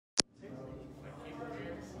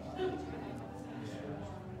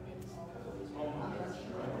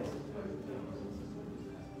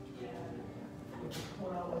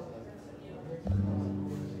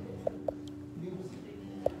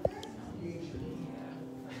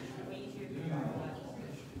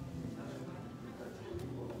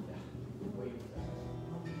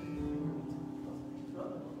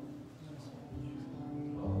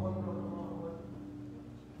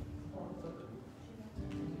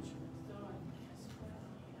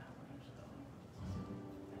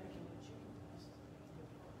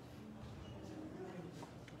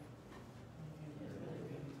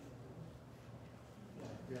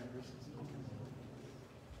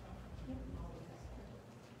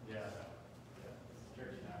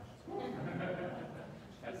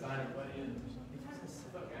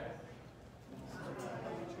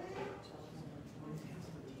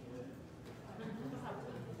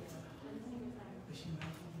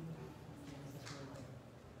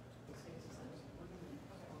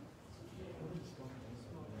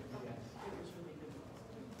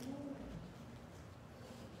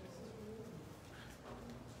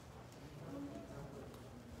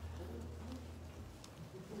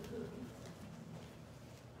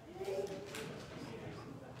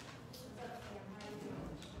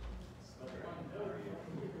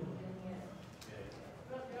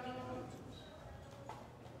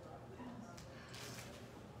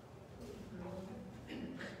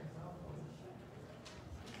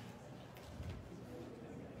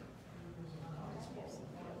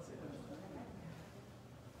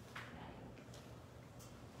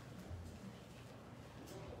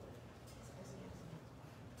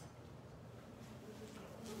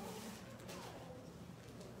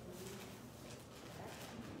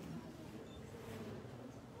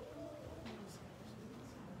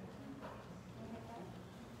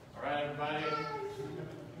Everybody.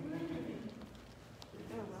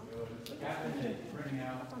 Catherine is printing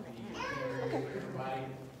out the itinerary for everybody.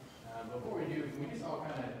 Before we do, can we just all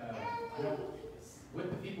kind of, with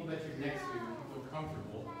the people that you're next to, if you feel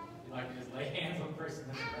comfortable, you'd like to just lay hands on the person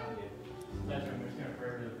that's around you. That's what I'm just going to pray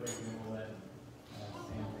really quick and then we'll let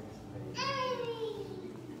Sam bring us some faith.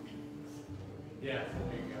 Yes,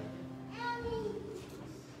 there you go.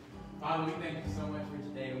 Father, we thank you so much for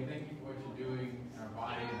today. We thank you for what you're doing in our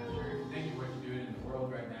body and our church. Thank you for what you're doing in the world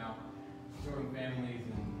right now, restoring families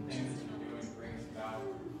and things that you're doing to bring us about.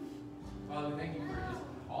 Father, we thank you for just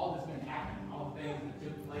all that's been happening, all the things that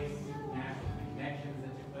took place, supernatural, the connections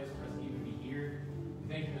that took place for us to even be here. We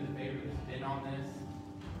thank you for the favor that's been on this.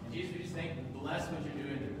 And Jesus, we just thank you, bless what you're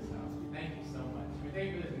doing in this house. We thank you so much. We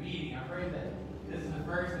thank you for this meeting. I pray that this is the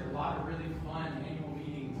first of a lot of really fun annual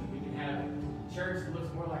meetings that we can have. Church that looks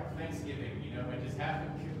more like Thanksgiving, and just have a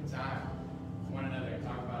good time with one another and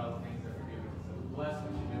talk about all the things that we're doing. So bless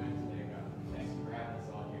what you're doing today, God. Thanks for having us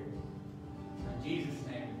all here. In Jesus'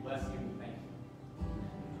 name, we bless you and thank you.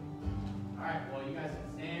 All right, well, you guys can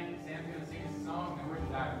stand. Sam's going to sing us a song, and we're going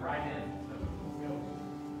to dive right in. So let's go.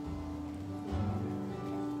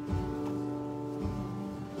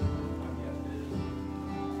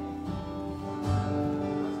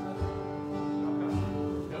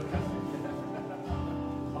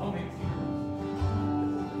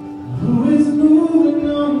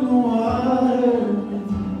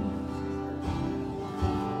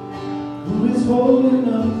 Holding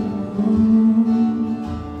up the moon,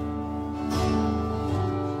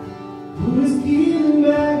 who is keeping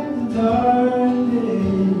back the darkness,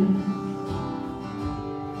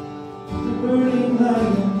 the burning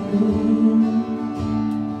light of the moon,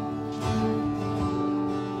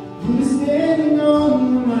 who is standing on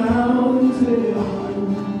the mountain,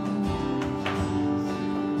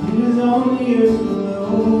 who is on the earth below.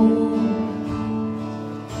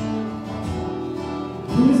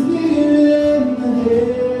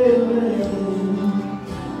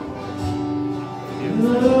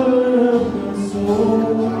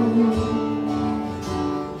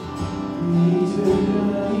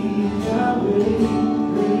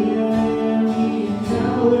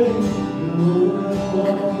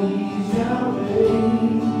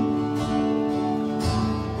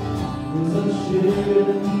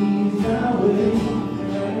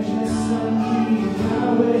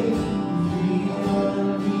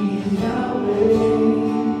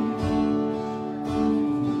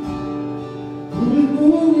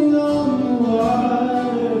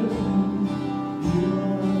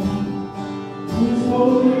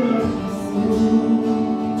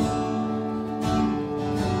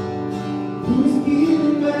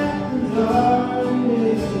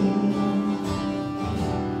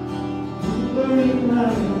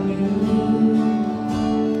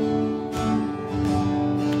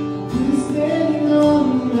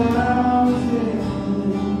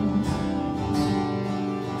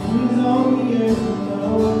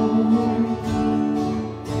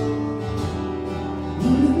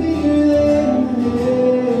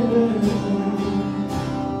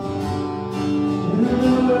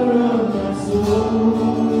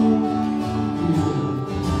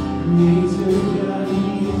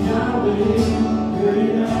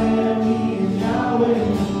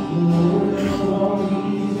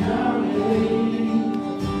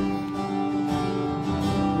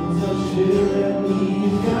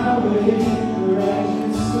 Yahweh,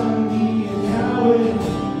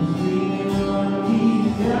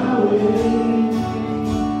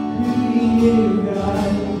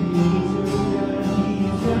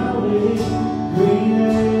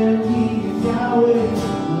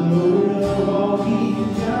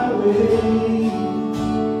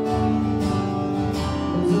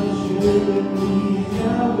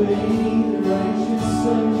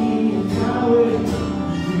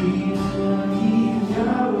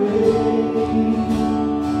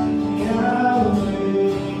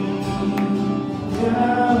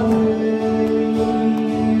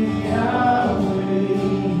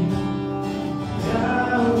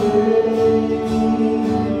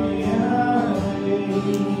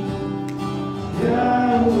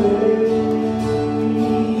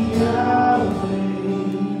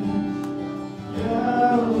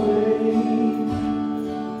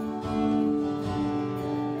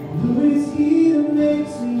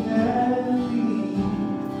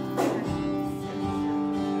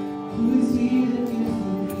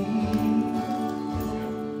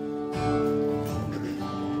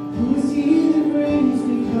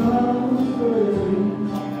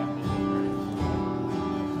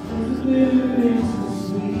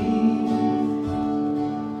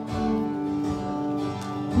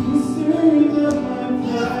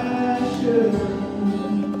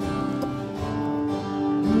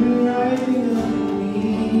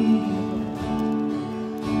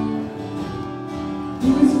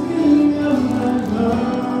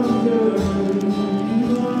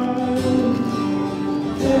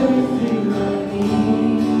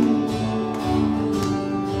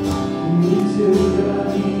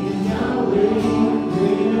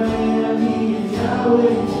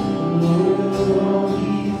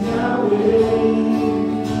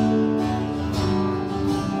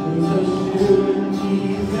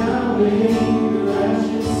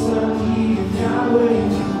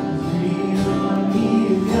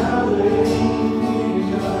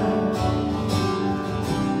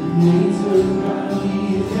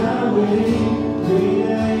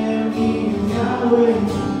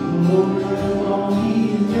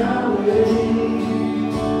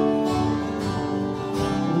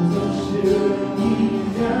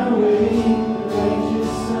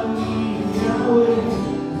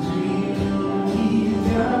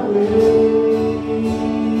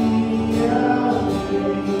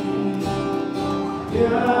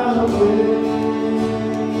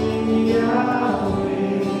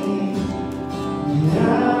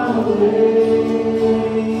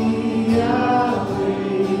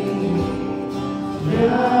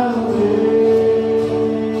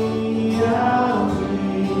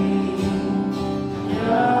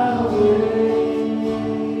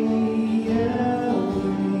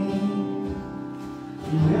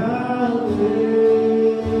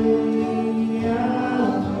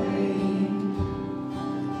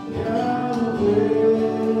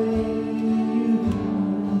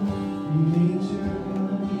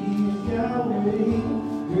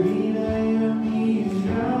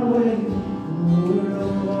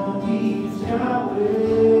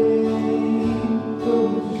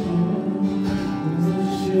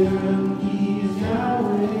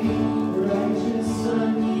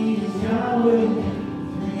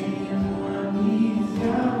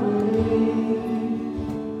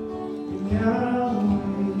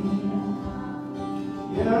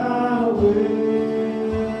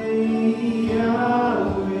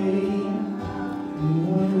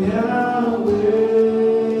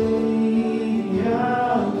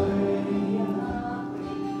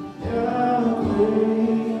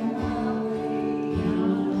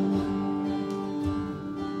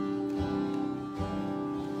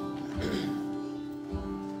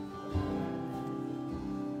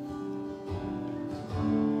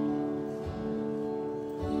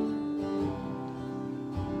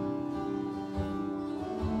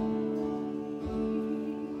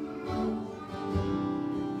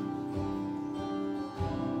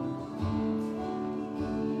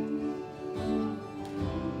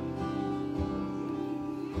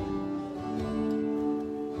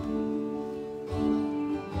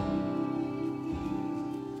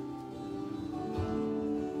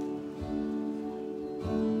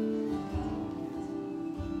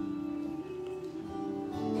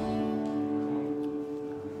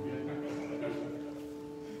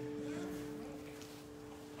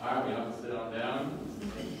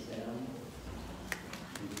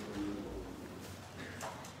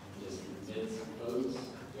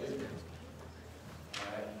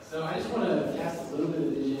 So I just want to cast a little bit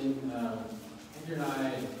of vision. Andrew and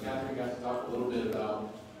I, Catherine, got to talk a little bit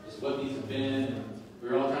about just what these have been. And we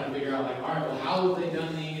were all trying to figure out, like, all right, well, how have they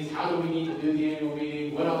done these? How do we need to do the annual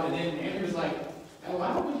meeting? What else? And then Andrew was like, oh,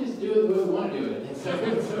 why don't we just do it the way we want to do it? And so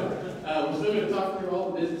we're still going to talk through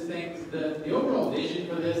all the business things. The overall vision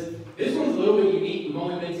for this one's a little bit unique. We've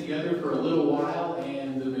only been together for a little while,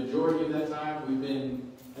 and the majority of that time we've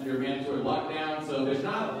been under mandatory lockdown. So there's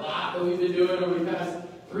not a lot that we've been doing over the past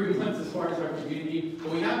 3 months as far as our community, but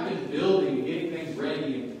we have been building and getting things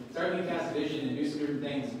ready. starting to cast vision and do some different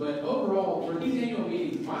things. But overall, for these annual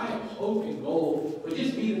meetings, my hope and goal would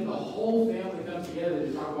just be that the whole family comes together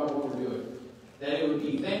to talk about what we're doing. That it would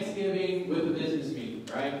be Thanksgiving with a business meeting,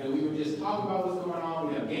 right? That we would just talk about what's going on.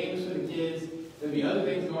 We'd have games for the kids. There'd be other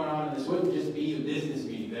things going on, and this wouldn't just be a business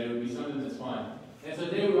meeting. That it would be something that's fun. And so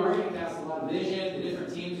today we are going to cast a lot of vision. The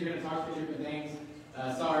different teams are going to talk to different things.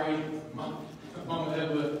 Sorry, Mom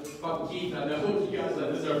and Eva, Papa Keith, I know you guys,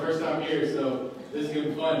 this is our first time here, so this is going to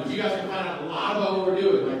be fun. But you guys can find out a lot about what we're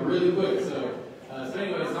doing, like really quick. So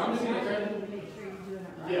anyway, so I'm just going to turn it.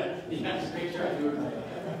 Yeah, just make sure I do it right.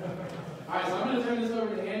 All right, so I'm going to turn this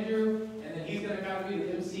over to Andrew, and then he's going to kind of be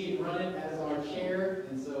the MC and run it as our chair.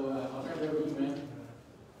 And so I'll turn it over to you, man.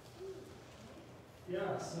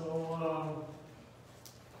 Yeah, so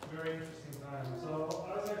very interesting time. So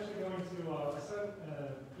I was actually going to, I sent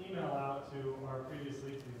an email out to our previous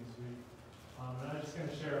lead team this week, and I'm just going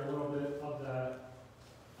to share a little bit of that.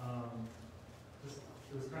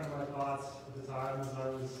 It was kind of my thoughts at the time as I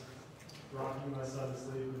was rocking my son to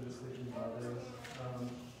sleep and just thinking about this.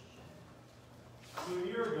 So a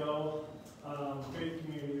year ago, Faith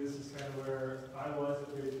Community, this is kind of where I was at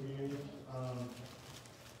Faith Community.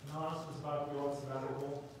 Nas was about to go on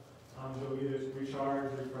sabbatical. Go either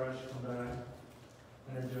recharge, refresh, come back,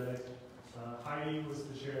 energetic. Heidi was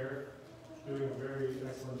the chair, doing a very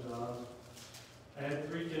excellent job. I had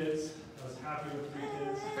 3 kids. I was happy with 3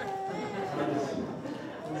 kids.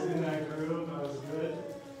 I was in that group. I was good.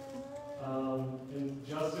 And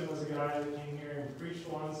Justin was a guy that came here and preached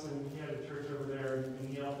once, and he had a church over there, and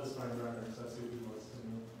he helped us find records. That's who he was to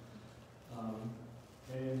me.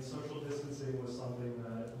 And social distancing was something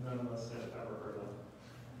that none of us had ever heard of.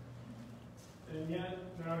 And yet,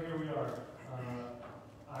 now here we are.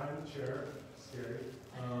 I'm the chair, scary.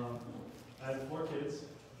 I have 4 kids.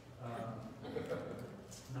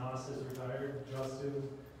 Nas is retired. Justin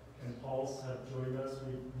and Pulse have joined us.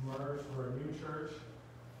 We've merged. We're a new church.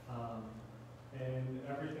 And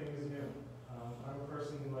everything is new. I'm a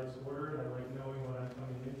person who likes order, and I like knowing what I'm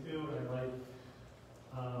coming into, and I like,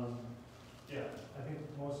 I think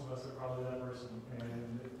most of us are probably that person,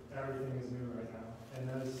 and everything is new right now. And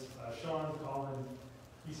as Sean Collin,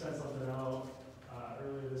 he sent something out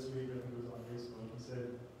earlier this week, I think it was on Facebook. He said,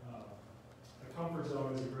 a comfort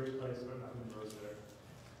zone is a great place, but nothing grows there.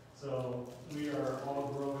 So we are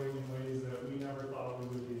all growing in ways that we never thought we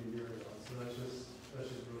would be a year ago. So that's just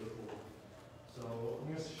really cool. So I'm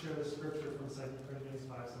going to share the scripture from 2 Corinthians 5:17.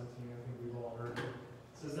 I think we've all heard it.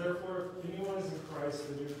 It says, therefore, if anyone is in Christ,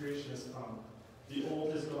 the new creation has come. The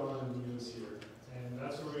old is gone and the new is here. And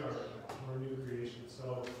that's where we are right now. We're a new creation.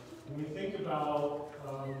 So when we think about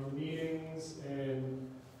meetings and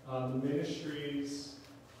the ministries,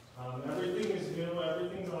 everything is new,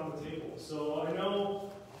 everything's on the table. So I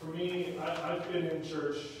know for me, I've been in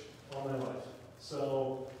church all my life.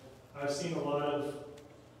 So I've seen a lot of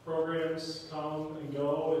programs come and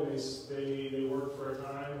go, and they worked for a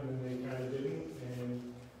time, and then they kind of didn't,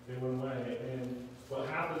 and they went away. And what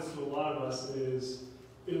happens to a lot of us is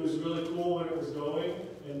it was really cool when it was going,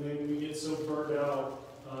 and then we get so burned out,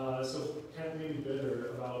 so kind of maybe bitter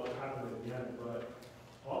about what happened at the end. But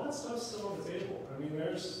all that stuff's still on the table. I mean,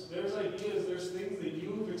 there's ideas, there's things that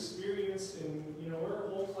you've experienced, and we're a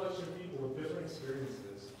whole collection of people with different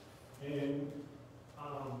experiences. And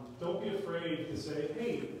don't be afraid to say,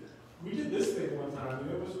 hey, we did this thing one time,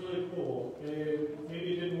 and it was really cool. And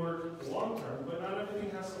maybe it didn't work long term, but not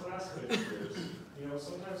everything has to last 50 years.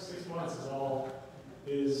 Sometimes 6 months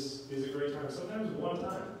is a great time. Sometimes one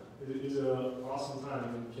time is an awesome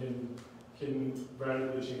time and can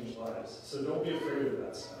radically change lives. So don't be afraid of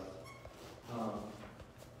that stuff.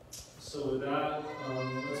 So with that,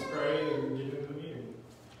 let's pray and get into the meeting.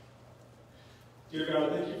 Dear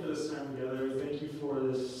God, thank you for this time together. Thank you for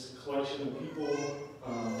this collection of people.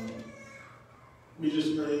 We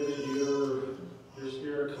just pray that your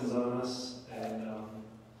Spirit comes on us, and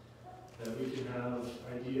that we can have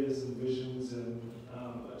ideas and visions and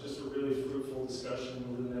just a really fruitful discussion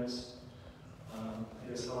over the next,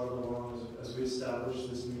 however long as we establish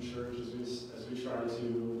this new church, as we try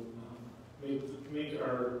to make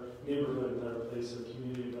our neighborhood a better place, our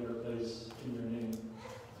community a better place in your name.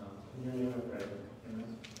 In your name I pray.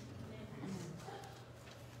 Amen.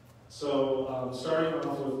 So starting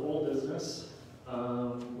off with old business,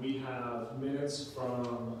 we have minutes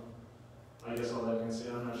from, I guess all I can say,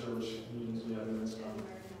 I'm not sure which meetings we have minutes from.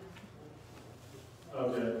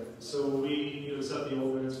 Okay, so we accept the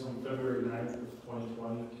old minutes from February 9th of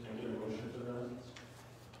 2020. Can I get a motion for that?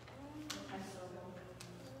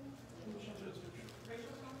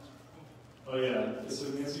 Oh yeah, so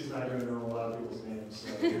Nancy's not going to know a lot of people's names, so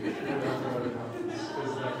because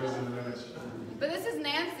that goes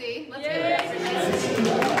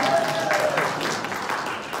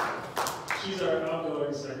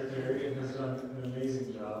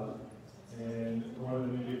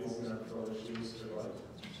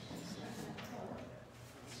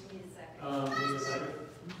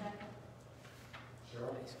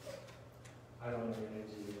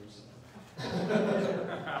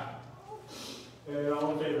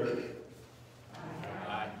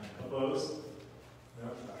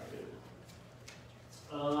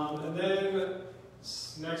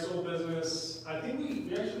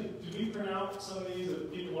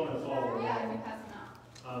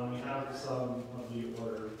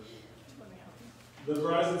The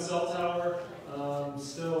Verizon cell tower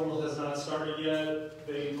still has not started yet.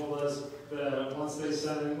 They told us that once they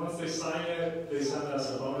sign it, they send us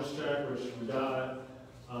a bonus check, which we got.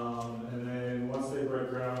 And then once they break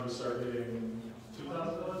ground, we start getting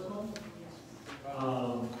 $2,000 a month.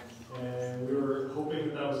 And we were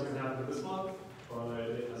hoping that was going to happen this month, but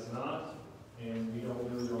it has not. And we don't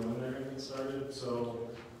really know when they're going to get started. So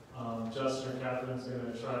Justin or Catherine's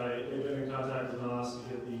going to try. They've been in contact with us to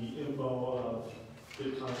get the info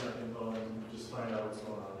get contact info and just find out what's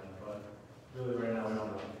going on there. But really, right now, we don't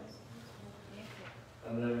know.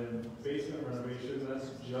 And then basement renovation, that's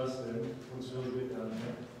Justin. Looks really good down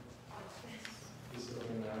there. He's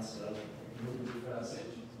looking at that stuff. Moving too fast.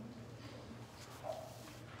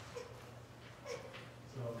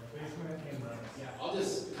 So basement and renovation. Yeah, I'll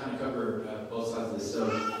just kind of cover both sides of this. So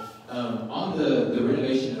on the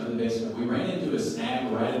renovation of the basement, we ran into a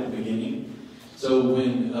snag right at the beginning. So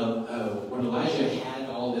when Elijah had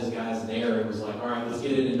all of his guys there, it was like, all right, let's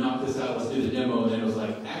get in and knock this out, let's do the demo. And then it was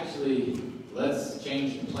like, actually, let's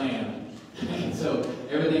change the plan. So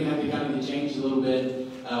everything had to kind of get changed a little bit.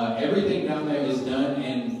 Everything down there is done,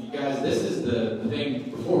 and you guys, this is the thing,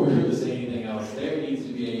 before we really say anything else, there needs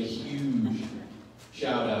to be a huge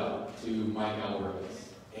shout out to Mike Alvarez.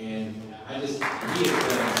 And he has done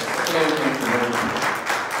so much work.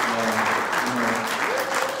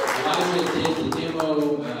 Elijah did the demo,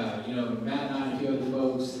 Matt and I and a few other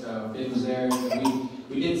folks, Ben was there.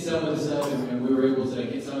 We did some of the stuff, and we were able to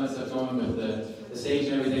get some of the stuff going with the stage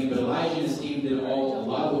and everything. But Elijah and his team did a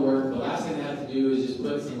lot of the work. The last thing they have to do is just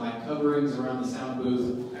put some coverings around the sound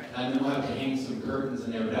booth, and then we'll have to hang some curtains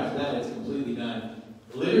in there. But after that, it's completely done.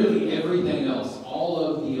 Literally everything else, all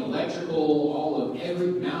of the electrical,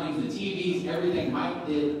 mounting the TVs, everything, Mike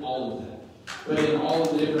did all of that. Put in all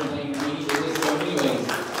of the different things. So anyways,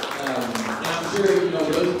 and I'm sure,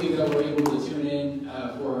 those of you that were able to tune in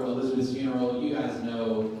for Elizabeth's funeral, you guys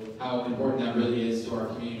know how important that really is to our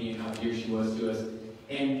community and how dear she was to us.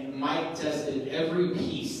 And Mike tested every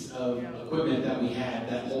piece of equipment that we had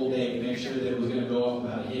that whole day to make sure that it was going to go off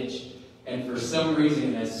without a hitch. And for some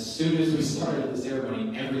reason, as soon as we started the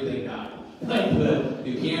ceremony, everything died. Like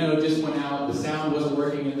the piano just went out, the sound wasn't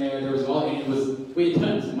working in there, we had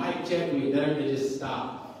done some mic check, we had done it, just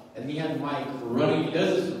stopped. And he had Mike running, he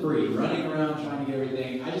does this for free, running around trying to get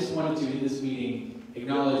everything. I just wanted to, in this meeting,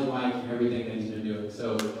 acknowledge Mike and everything that he's been doing.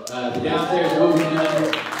 So the downstairs will be done.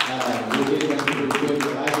 We'll get it done pretty quick.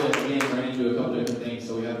 Elijah, again, ran into a couple different things,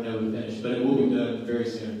 so we haven't been able to finish, but it will be done very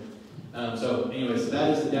soon. So that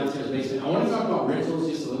is the downstairs basement. I want to talk about rentals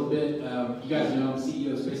just a little bit. You guys know I'm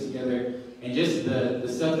CEO of Space Together, and just the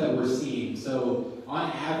stuff that we're seeing. So on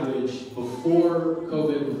average, before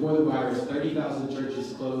COVID, before the virus, 30,000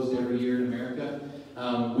 churches closed every year in America.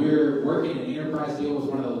 We're working an enterprise deal with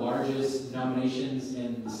one of the largest denominations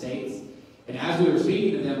in the States. And as we were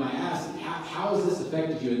speaking to them, I asked, how has this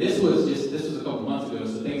affected you? And this was a couple months ago,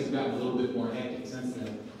 so things have gotten a little bit more hectic since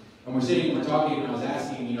then. And we're sitting and we're talking, and I was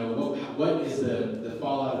asking, what is the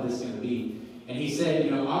fallout of this going to be? And he said,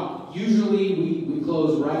 usually we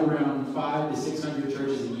close right around 500 to 600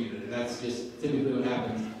 churches a year. That's just typically what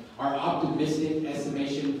happens. Our optimistic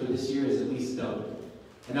estimation for this year is at least double.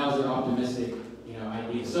 And that was our optimistic,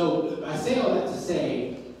 idea. So I say all that to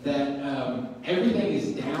say that everything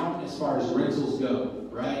is down as far as rentals go,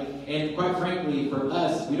 right? And quite frankly, for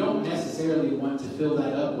us, we don't necessarily want to fill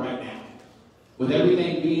that up right now. With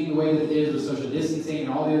everything being the way that it is with social distancing and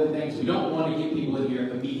all the other things, we don't want to get people in here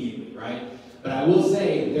immediately, right? But I will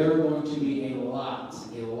say there are going to be a lot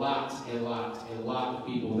of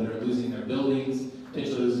people that are losing their buildings,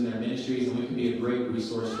 potentially losing their ministries, and we can be a great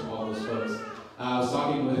resource for all those folks. I was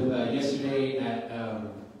talking with yesterday at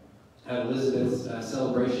Elizabeth's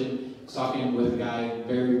celebration. I was talking with a guy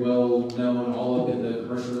very well known all up in the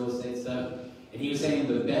commercial real estate stuff. And he was saying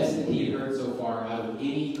the best that he had heard so far out of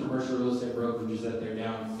any commercial real estate brokerage is that they're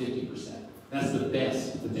down 50%. That's the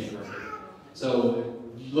best that they've heard. So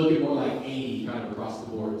looking more like 80 kind of across the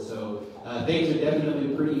board. So things are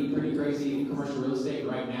definitely pretty crazy in commercial real estate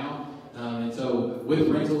right now. And so with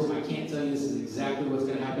rentals, I can't tell you this is exactly what's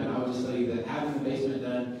going to happen. I would just tell you that having the basement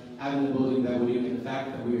done, having the building that we do, and the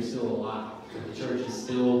fact that we are still alive, that the church is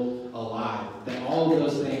still alive, that all of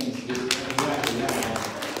those things just exactly that.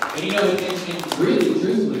 And and really,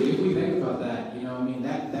 truthfully, if we think about that,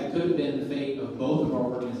 that could have been the fate of both of our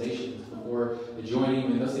organizations before the joining,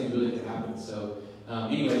 and those things really could happen. So,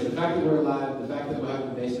 anyways, the fact that we're alive, the fact that we're having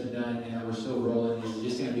the basement done, and that we're still rolling is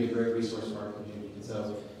just going to be a great resource for our community. And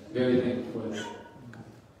so, very thankful for that.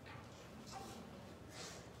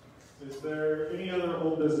 Is there any other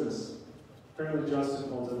old business? Apparently, Justin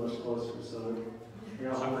holds it much closer, so we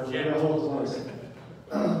got to hold close.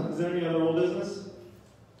 Is there any other old business?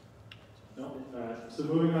 No? Alright, so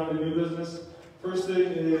moving on to new business. First thing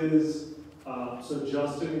is, so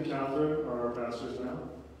Justin and Catherine are our pastors now.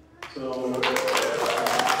 So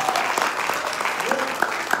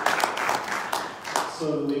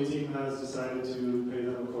the lead team has decided to pay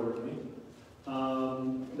them accordingly.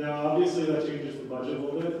 Now, obviously, that changes the budget a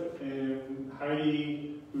little bit, and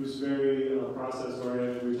Heidi, who's very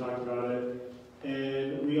process-oriented, we talked about it,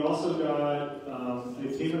 and we also got a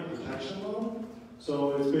payment protection loan.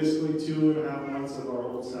 So it's basically 2.5 months of our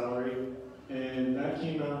old salary, and that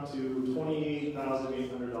came out to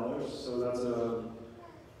 $28,800. So that's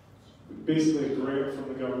basically a grant from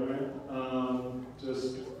the government.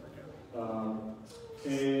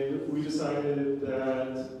 And we decided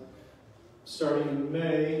that starting in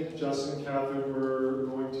May, Justin and Catherine were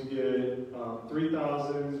going to get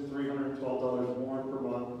 $3,312 more per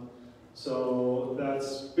month. So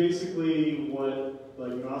that's basically what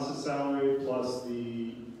Nas's salary plus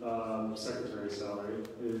the secretary's salary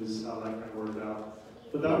is how that kind of worked out.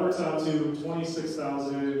 But that works out to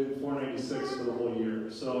 $26,496 for the whole year.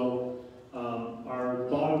 So our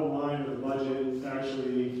bottom line of the budget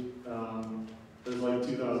actually there's like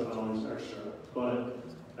 $2,000 extra. But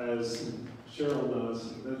as Cheryl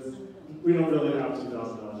knows, we don't really have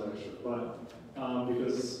 $2,000 extra. But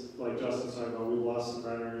because, like Justin's talking about, we lost some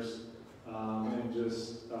renters, and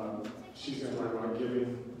just she's going to talk about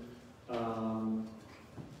giving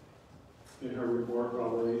in her report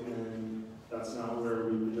probably, and that's not where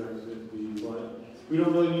we projected it to be. But we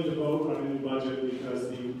don't really need to vote on a new budget because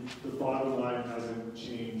the bottom line hasn't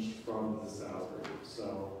changed from the salary.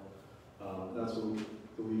 So that's what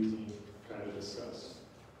the lead team kind of discussed.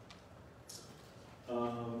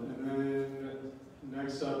 And then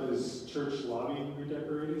next up is church lobby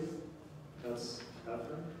redecorating. That's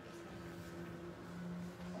Catherine.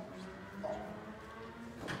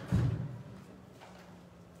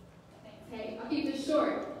 Hey, I'll keep this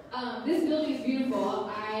short. This building is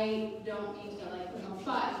beautiful. I don't need to put on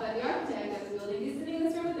spot, but the architect of the building is sitting in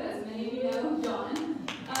this room with us. Many of you know John. And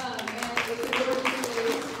it's a gorgeous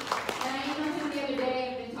place. And I know him the other day.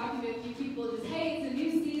 I've been talking to a few people. Just hey, it's a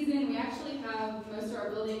new season. We actually have most of our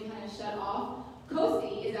building kind of shut off.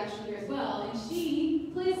 Kosi is actually here as well, and she,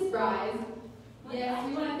 please rise. Yes,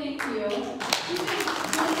 we want to thank you. She's been working.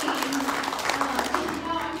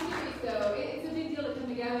 I'm serious though. It's a big deal to come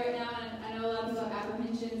together right now, and I know a lot of people have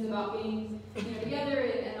apprehensions about being together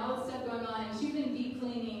and all this stuff going on. And she's been deep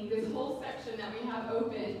cleaning this whole section that we have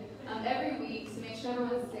open every week to make sure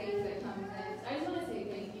everyone's safe that comes in. So I just want to say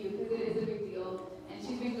thank you because it is a big deal, and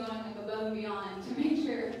she's been going above and beyond to make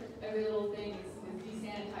sure every little thing is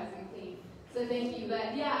desanitized and clean. So thank you.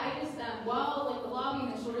 But yeah, I just while the lobby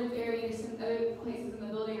and the children's area and some other places in the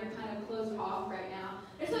building are kind of closed off right now,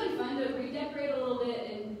 it's really fun to redecorate a little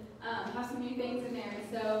bit and have some new things in there.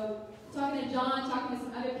 So talking to John, talking to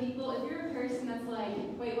some other people, if you're a person that's like,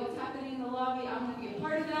 wait, what's happening in the lobby? I want to be a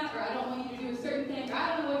part of that, or I don't want you to do a certain thing, or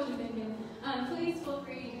I don't know what you're thinking. Please feel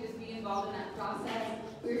free to just be involved in that process.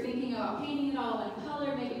 We were thinking about painting it all in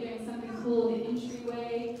color, maybe doing something cool in the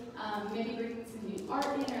entryway, maybe bringing some new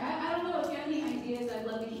art in, or I don't know if you have any ideas, I'd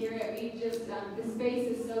love to hear it. We just, the space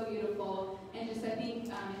is so beautiful, and just I think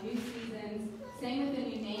in new seasons, staying with a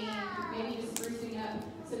new name, maybe just sprucing up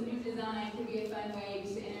some new design could be a fun way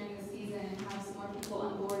just to enter in the season and have some more people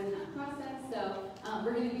on board in that process. So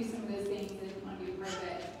we're going to do some of those things, and if you want to be a part of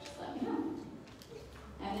it, just let me know.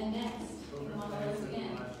 And then next, you want to list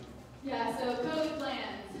again. Yeah, so COVID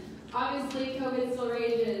plans. Obviously, COVID still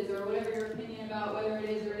rages, or whatever your opinion about whether it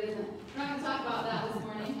is or it isn't. We're not going to talk about that this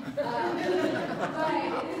morning. But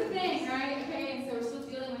it's a thing, right? Okay, and so we're still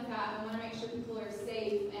dealing with that. We want to make sure people are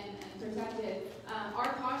safe and protected.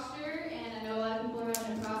 Our posture, and I know a lot of people are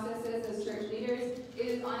having to process this as church leaders,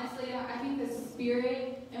 is honestly, I think the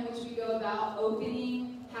spirit in which we go about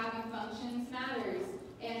opening, having functions matters.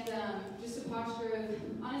 And just a posture of,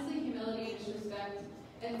 honestly, humility and just respect.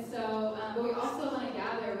 And so, but we also want to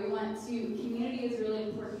gather. We want to, community is really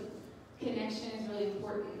important. Connection is really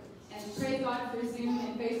important. And praise God for Zoom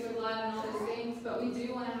and Facebook Live and all those things, but we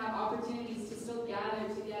do want to have opportunities to still gather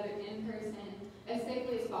together in person as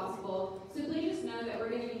safely as possible. So please just know that we're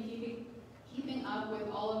going to be keeping up with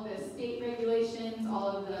all of the state regulations, all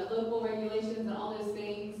of the local regulations, and all those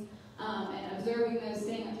things, and observing those,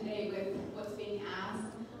 staying up to date with what's being asked.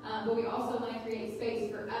 But we also want to create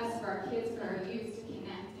space for us, for our kids, for our youth to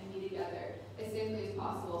connect and be together as safely as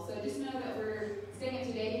possible. So just know that we're staying up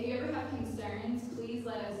to date. If you ever have concerns, please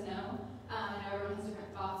let us know. I know everyone has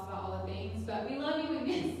different thoughts about all the things, but we love you. We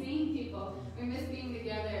miss seeing people. We miss being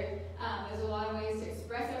together. There's a lot of ways to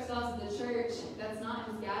express ourselves in the church. That's not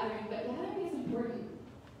just gathering, but gathering is important.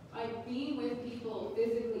 being with people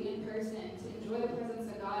physically in person, to enjoy the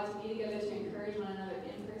presence of God, to be together, to encourage one another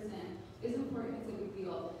in person is important. It's a big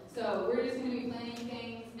deal. So we're just going to be planning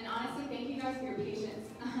things. And honestly, thank you guys for your patience.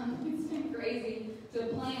 It's been crazy to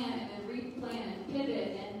plan and then replan and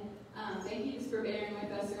pivot. And thank you just for bearing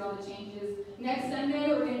with us through all the changes. Next Sunday,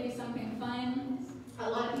 we're going to do something fun. A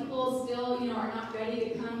lot of people still, are not ready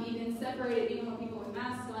to come even separated, even with people with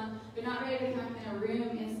masks on. They're not ready to come in a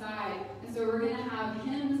room inside. And so we're going to have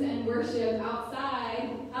hymns and worship outside.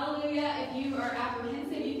 Hallelujah. If you are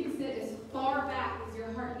apprehensive, you can sit as far back as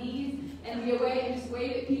your heart needs and be away and just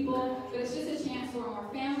wave at people. But it's just a chance for more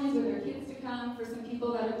families with their kids to come. For some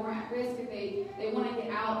people that are more at risk, if they want to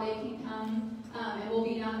get out, they can come. And we'll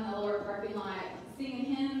be down in the lower parking lot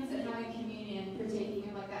singing hymns and having communion, partaking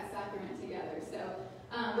of like that sacrament together. So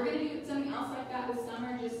we're going to do something else like that this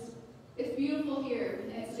summer. It's beautiful here,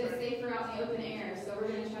 and it's just safer out in the open air. So we're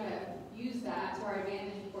going to try to use that to our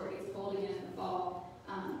advantage before it gets cold again in the fall.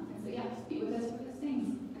 And so yeah, just be with us for those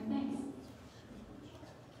things. And thanks.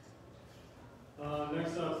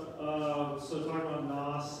 Next up, so talking about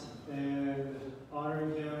Nos and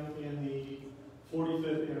honoring him in the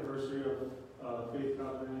 45th anniversary of Faith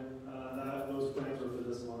Covenant. Those plans were for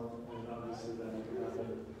this month, and obviously that can happen.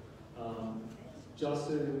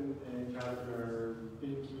 Justin and Catherine are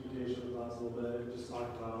in communication with us a little bit, just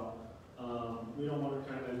talking about we don't want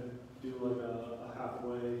to kind of do like a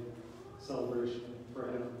halfway celebration for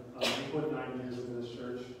him. He put 9 years into this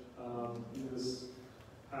church. He was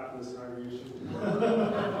half of this congregation.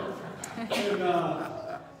 And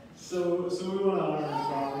so we want to honor him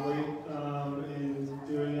properly in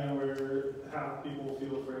doing it where half people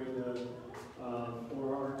feel afraid to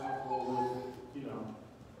or aren't comfortable with,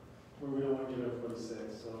 where we don't want to get everybody sick.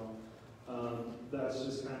 So that's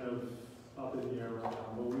just kind of up in the air right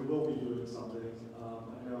now. But we will be doing something.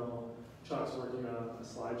 I know Chuck's working on a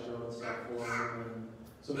slideshow and stuff for him. And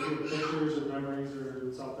so if you have pictures or memories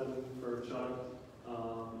or something for Chuck, I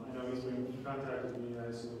know he contacted me, I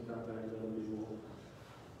assume he contacted other people.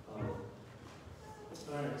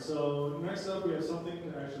 Alright, so next up we have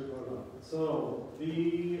something actually going on. So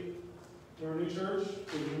our new church,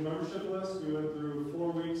 the new membership list, we went through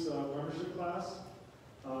 4 weeks of membership class.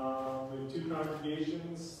 We have 2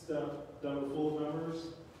 congregations that were full of members,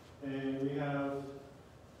 and we have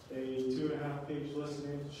a 2.5-page list of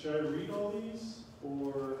names. Should I read all these,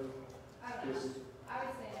 or just? I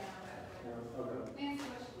would say no. Yeah, okay. Nancy,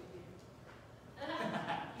 what should we do?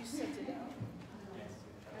 You sent it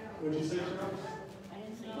out. Would you say so? I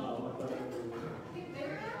didn't say Oh, I thought I think they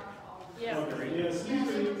were all. Yeah. Okay, yes,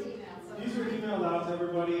 these are emailed out to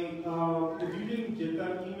everybody. If you didn't get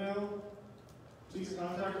that email, please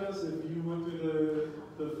contact us if you went through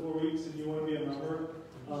the 4 weeks and you want to be a member.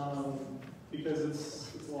 Because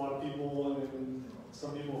it's a lot of people, and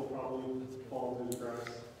some people will probably fall through the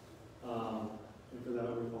cracks. And for that,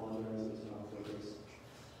 we apologize. It's not focus.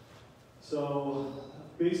 So,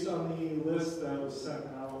 based on the list that was sent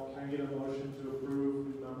out, can I get a motion to approve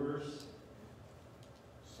new members?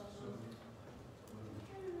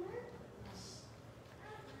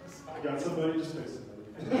 I got somebody, just pick somebody.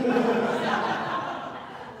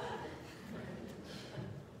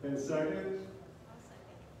 And second?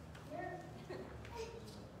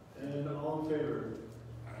 And all in favor?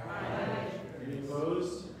 Aye. Any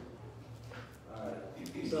opposed?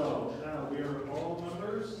 Alright. So now we are all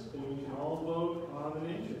members, and we can all vote on the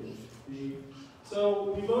name change.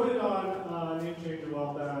 So we voted on name change a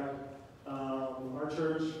while back. Our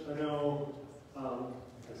church, I know, I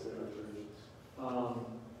said our church.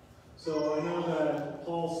 So I know that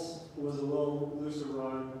Pulse was a little looser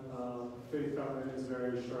run. Faith Covenant is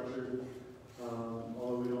very structured.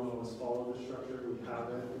 Although we don't always follow the structure, we have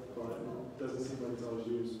it, but it doesn't seem like it's always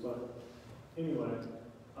used. But anyway,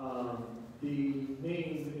 the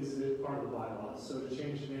name is part of the bylaws. So to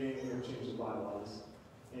change the name, we have to change the bylaws.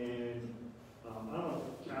 And I don't know,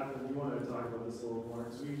 Catherine, you want to talk about this a little more?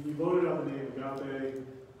 So we voted on the name Agape.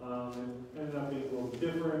 It ended up being a little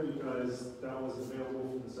different because that was available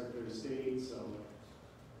from the Secretary of State.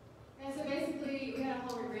 And so basically, we had a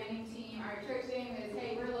whole rebranding team. Our church name is,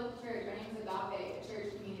 hey, we're a local church. Our name is Agape, a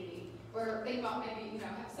church community. We're thinking about maybe,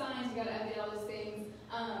 have signs, you got to update all those things.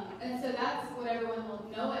 And so that's what everyone will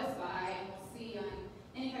know us by, and we'll see on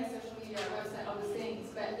any kind of social media, our website, all those things.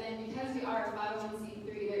 But then because we are a 501c3,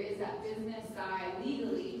 there is that business side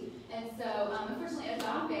legally. And so, unfortunately,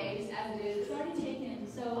 Agape, just as it is, it's already taken.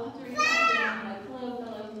 So we'll have to reach out to them, like, hello,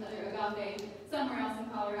 other Agape, somewhere else in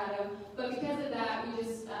Colorado. But because of that, we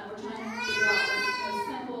just, we're trying to figure out the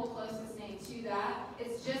simple, closest name to that.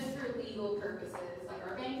 It's just for legal purposes, like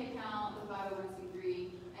our bank account, the 501c3,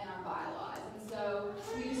 and our bylaws. And so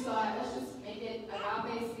we just thought, let's just make it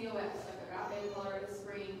Agape COS, like Agape Colorado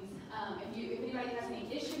Springs. If anybody has any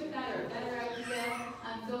issue with that or a better idea,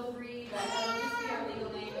 feel free, but that'll just be our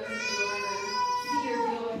legal name. Most of you will never see or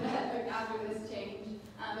deal with that after this change.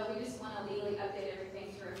 But we just want to legally update everything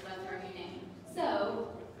to reflect our new name. So,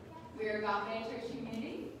 we're Agape Church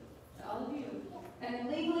Community, to all of you. And then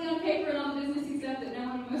legally on paper and all the businessy stuff that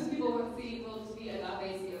most people won't see will just be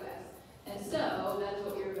Agape COS. And so, that's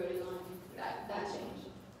what we were voting on, that change.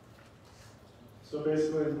 So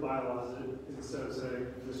basically, in the bylaws, instead of saying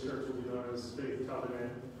this church will be known as Faith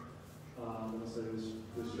Covenant, it'll say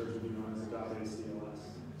this church will be known as Agape COS.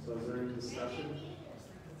 So is there any discussion?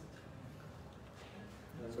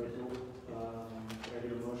 That's very cool. Can I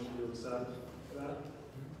get a motion to accept that?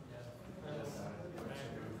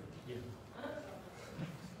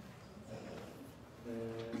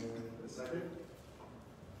 And a second?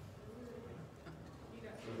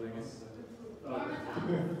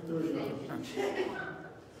 There we go. And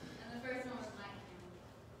the first one was Mike.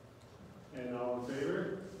 And all in favor?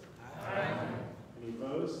 Aye. Any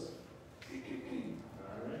opposed?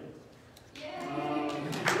 All right.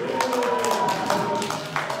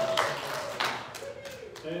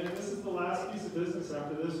 And this is the last piece of business.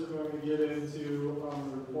 After this, we're going to get into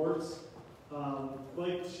the reports.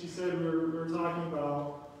 Like she said, we were talking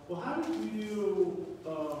about, well, how did we do,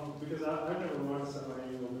 because I've never run a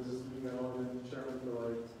semi-annual business meeting. I've only been chairman for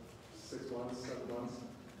like 6 months, 7 months.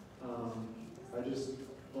 I just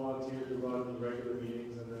volunteered to run the regular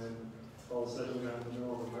meetings, and then all of a sudden we got in the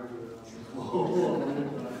middle of a merger.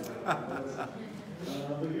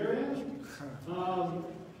 But here I am.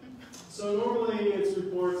 So normally it's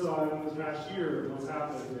reports on the past year, what's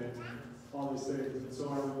happened, and all these things. And so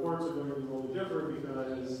our reports are going to be a little different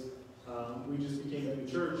because we just became a new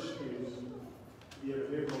church in the end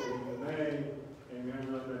of April, beginning of May, and we haven't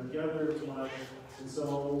really been together too much. And so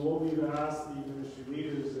what we've asked the ministry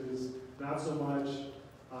leaders is not so much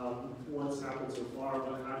what's happened so far,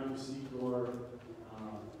 but how do you see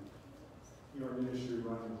your ministry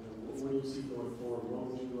running? What do you see going forward? What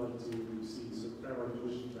would you like to see? So kind of like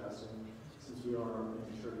vision casting, since we are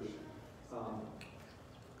in church.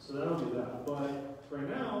 So that'll be that. But right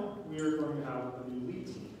now, we are going to have a new lead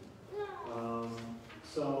team.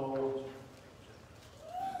 So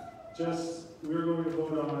we're going to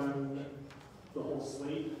vote on the whole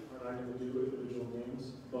slate. We're not going to do individual names,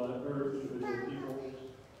 or individual people.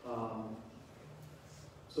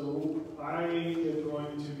 So I am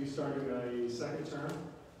going to be starting a second term.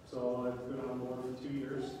 So I've been on board for 2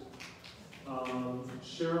 years.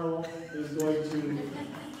 Cheryl is going to.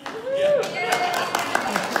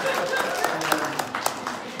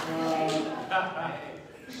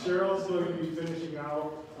 Cheryl's going to be finishing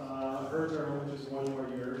out her term, which is 1 more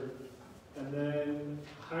year. And then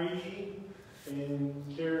Heidi and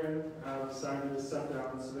Karen have decided to step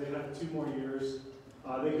down, so they have 2 more years.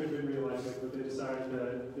 They could have been reelected, but they decided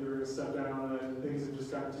that they were going to step down, and things have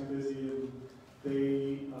just gotten too busy, and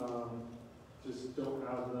they just don't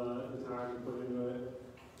have the time to put into it.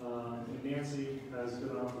 And Nancy has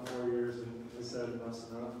been on for 4 years and has said enough's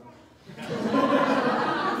enough.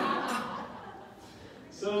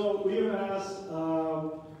 So we have asked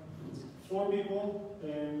 4 people,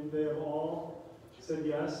 and they have all said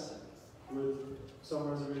yes, with some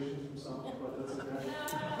reservations from some, but that's okay.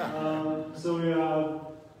 So we have,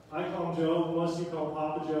 I call him Joe, most of you call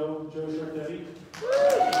Papa Joe, Joe Sharketti.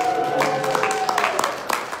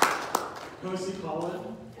 Kosi Collin.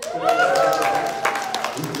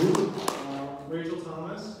 Rachel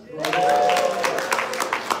Thomas. I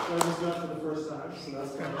just got for the first time, so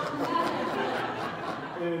that's kind of cool.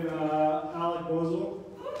 And Alec Bozel.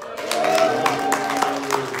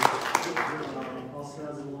 Also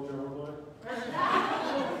has a little drummer boy.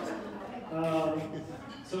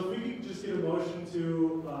 So if we could just get a motion to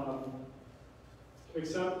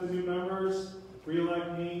accept the new members,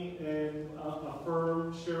 re-elect me, and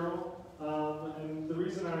affirm Cheryl. And the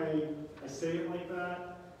reason I say it like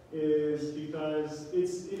that is because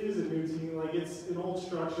it is a new team. Like, it's an old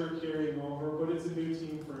structure carrying over, but it's a new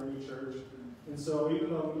team for a new church. And so even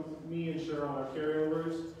though me and Cheryl are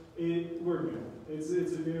carryovers, we're new. It's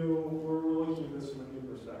a new, we're looking at this from a new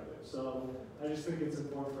perspective. So I just think it's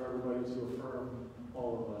important for everybody to affirm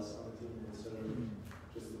all of us on the team instead of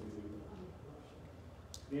just the new people.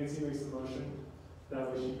 Nancy makes the motion. That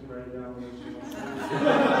way she can write it down when she wants to.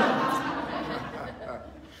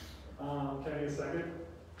 Can I get a second?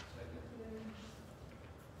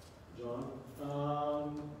 John.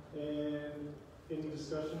 And any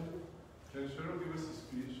discussion? Can Cheryl give us a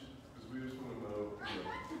speech? Because we just want to know.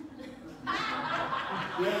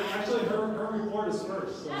 Yeah, actually her report is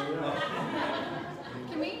first, so yeah.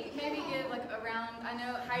 Can we maybe give like a round? I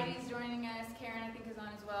know Heidi's joining us, Karen I think is on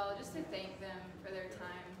as well, just to thank them for their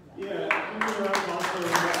time. Yeah, thank you, also.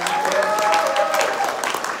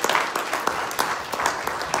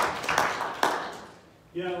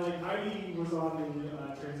 Yeah, like Heidi was on the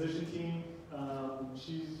transition team.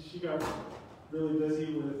 She got really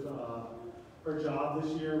busy with her job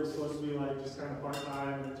this year. It was supposed to be like just kind of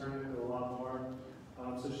part-time and it turned into a lot more.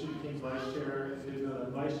 So she became vice chair, and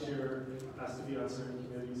the vice chair has to be on certain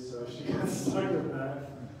committees, so she got stuck with that.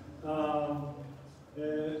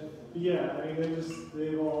 Yeah, I mean,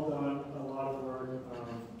 they've all done a lot of work,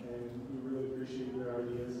 and we really appreciate their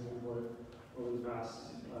ideas and input over the past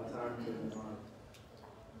time they've been on.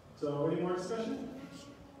 So, any more discussion?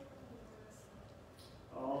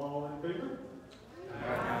 All in favor?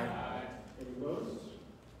 Aye. Any opposed?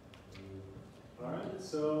 All right,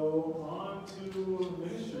 so on to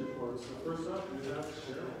ministry reports. So first up, we have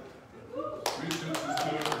Cheryl.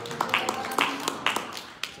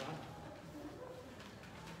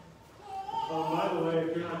 By the way,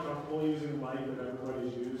 if you're not comfortable using the mic that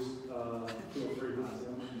everybody's used, feel free not to.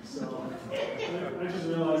 So I just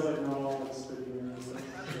realized that we're all like spitting in this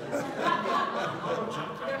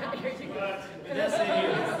thing.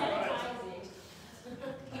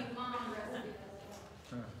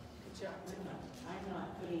 I'm not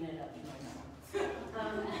putting it up right now.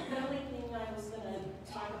 The only thing I was going to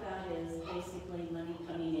talk about is basically money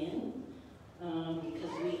coming in,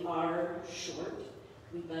 because we are short.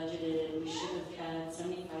 We budgeted, we should have had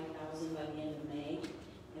 $75,000 by the end of May,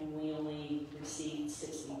 and we only received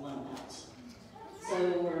 $61,000. So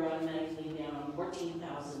we're automatically down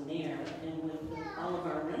 $14,000 there, and with all of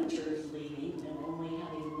our renters leaving and only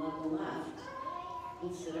having one left,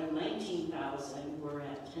 instead of $19,000, we're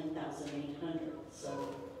at $10,800. So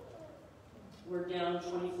we're down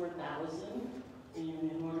 $24,000,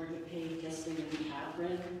 and in order to pay Justin and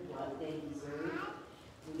Catherine what they deserve,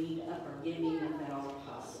 we need to up our giving if at all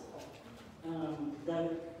possible. The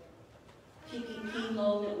PPP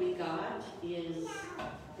loan that we got is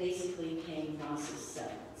basically paying Ross's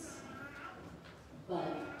severance. But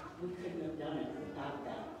we couldn't have done it without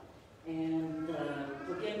that. And the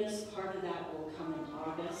forgiveness part of that will come in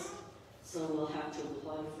August, so we'll have to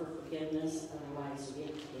apply for forgiveness, otherwise we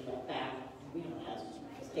have to pay that back. We don't have to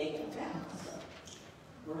pay that back. So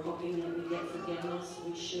we're hoping that we get forgiveness.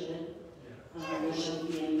 We should. There shouldn't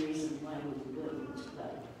be any reason why we wouldn't,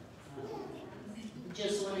 but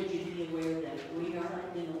just wanted you to be aware that we are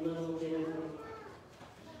in a little bit of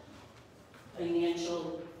a financial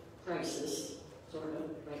crisis, sort of,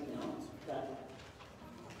 right now, but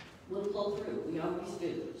we'll pull through. We always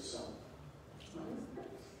do, so.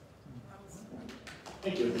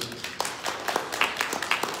 Thank you.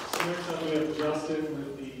 So next up we have Justin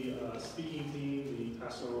with the speaking team, the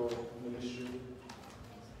pastoral ministry.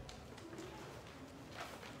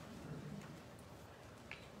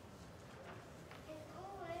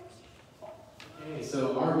 Okay,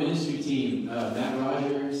 so our ministry team, Matt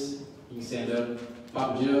Rogers, you can stand up.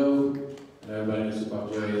 Papa Joe, everybody knows who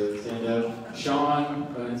Papa Joe is, stand up.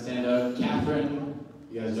 Sean, go ahead and stand up. Catherine,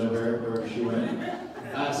 you guys know her, wherever she went.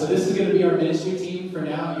 So this is going to be our ministry team for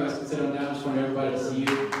now. You guys can sit on down, just want everybody to see you.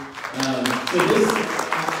 So this,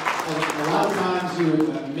 a lot of times,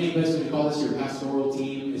 many of us would call this your pastoral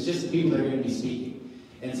team. It's just the people that are going to be speaking.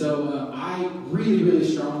 And so I really, really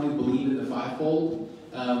strongly believe in the fivefold.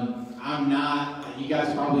 I'm not, you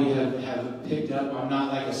guys probably have picked up, I'm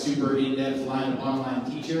not like a super in-depth line upon line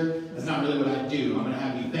teacher. That's not really what I do. I'm going to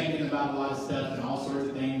have you thinking about a lot of stuff and all sorts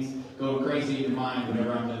of things going crazy in your mind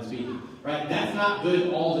whenever I'm done speaking. Right? That's not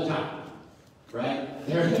good all the time. Right?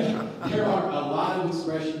 There are a lot of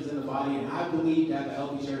expressions in the body, and I believe to have a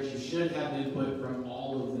healthy church, you should have input from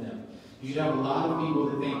all of them. You should have a lot of people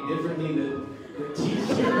that think differently, that teach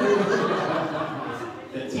differently.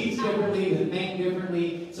 That teach differently, that think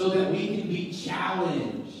differently, so that we can be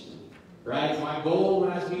challenged, right? My goal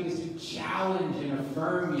when I speak is to challenge and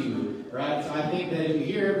affirm you, right? So I think that if you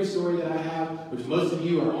hear every story that I have, which most of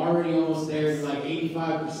you are already almost there, it's like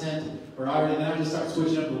 85%, or already, and then I just start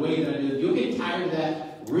switching up the way that I do it, you'll get tired of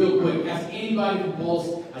that real quick. Ask anybody from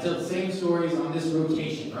Pulse. I tell the same stories on this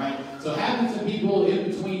rotation, right? So having some people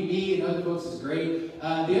in between me and other folks is great.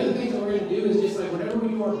 The other things that we're going to do is just like whenever we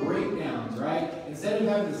do our breakdowns, right? Instead of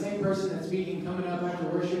having the same person that's speaking coming up after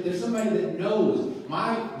worship, there's somebody that knows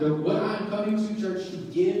what I'm coming to church to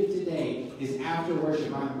give today is after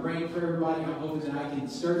worship. I'm praying for everybody. I'm hoping that I can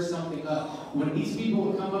stir something up. When these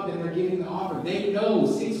people come up and they're giving the offering, they know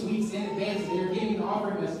 6 weeks in advance that they're giving the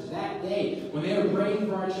offering message that day. When they are praying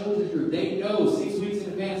for our children's group, they know 6 weeks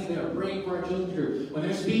in advance advance that they are praying for our children's group. When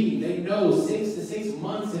they're speaking, they know 6 to 6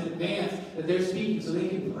 months in advance that they're speaking, so they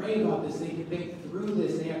can pray about this, they can think through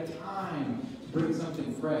this, they have time to bring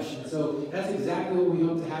something fresh. And so that's exactly what we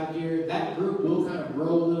hope to have here. That group will kind of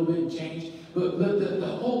grow a little bit and change. But the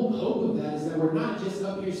whole hope of that is that we're not just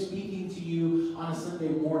up here speaking to you on a Sunday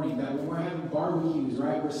morning, that when we're having barbecues,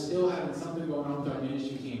 right, we're still having something going on with our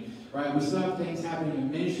ministry team, right? We still have things happening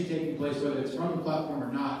in ministry taking place, whether it's from the platform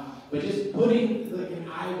or not. But just putting like an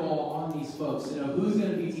eyeball on these folks to know who's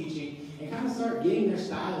going to be teaching and kind of start getting their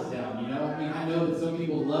styles down, you know? I mean, I know that some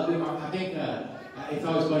people love it. I think it's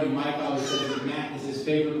always funny, Mike always says that Matt is his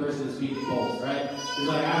favorite person to speak to Pulse, right? He's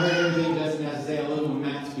like, I heard everything Justin has to say, I love it when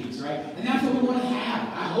Matt speaks, right? And that's what we want to have.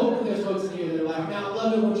 I hope that there's folks in here that are like, man, I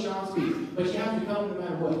love it when Sean speaks, but you have to come no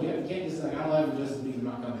matter what. You can't just like, I don't like when Justin speaks, I'm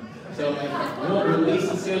not coming. So like, we won't release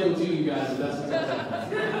the schedule to you guys if that's what's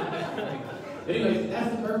happening. But anyways,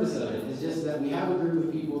 that's the purpose of it. It's just that we have a group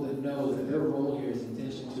of people that know that their role here is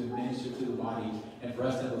intention to administer to the body, and for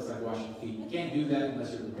us that looks like washing feet. You can't do that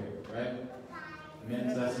unless you're prepared, right?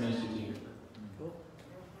 Amen. So that's the ministry team. Cool.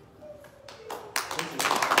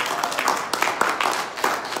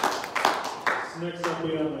 So next up we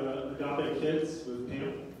have Agape Kids with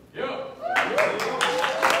Pam.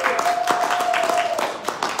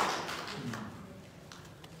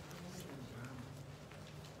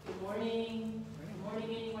 Good morning. Good morning,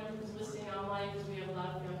 anyone who's listening online, because we have a lot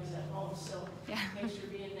of families at home, so thanks for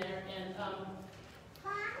being there. And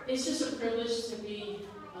it's just a privilege to be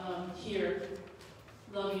here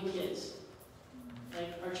loving kids.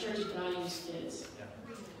 Like, our church values kids.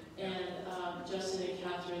 And Justin and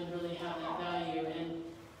Catherine really have that value. And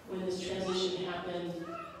when this transition happened,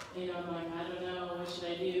 you know, I'm like, I don't know, what should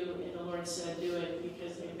I do? And the Lord said, do it,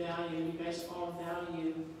 because they value, you guys all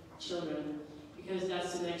value children, because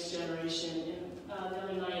that's the next generation. And the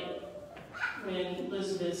other night, when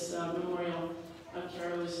Elizabeth's memorial,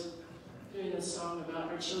 Kara was doing this song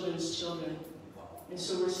about our children's children. And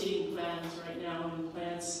so we're seeing plans right now, and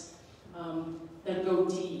plants that go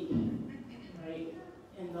deep, right?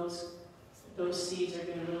 And those seeds are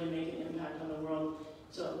going to really make an impact on the world.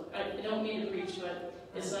 So I don't mean to preach, but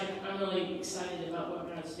it's like I'm really excited about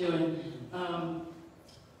what God's doing.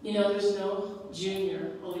 You know, there's no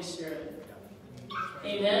junior Holy Spirit.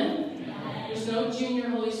 Amen? There's no junior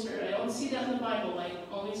Holy Spirit. I don't see that in the Bible, like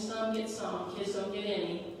only some get some, kids don't get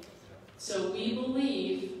any. So we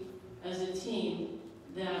believe as a team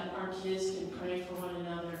that our kids can pray for one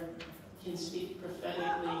another, can speak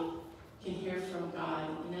prophetically, can hear from God,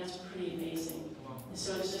 and that's pretty amazing. And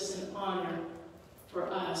so it's just an honor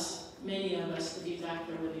for us, many of us, to be back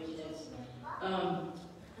there with the kids.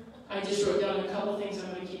 I just wrote down a couple things.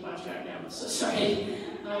 I'm going to keep on track now. I'm so sorry.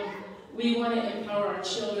 We want to empower our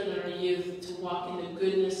children and our youth to walk in the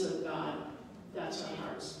goodness of God. That's our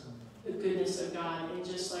hearts. The goodness of God. And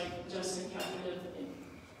just like Justin and Catherine have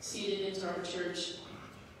seeded into our church,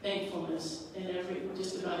 thankfulness. And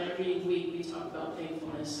just about every week we talk about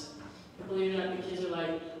thankfulness. And believe it or not, the kids are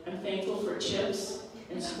like, I'm thankful for chips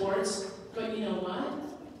and sports, but you know what?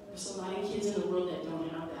 There's a lot of kids in the world that don't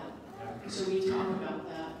have that. So we talk about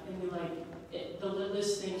that, and we the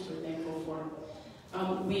list things we're thankful for.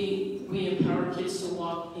 We empower kids to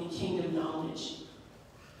walk in kingdom knowledge.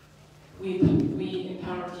 We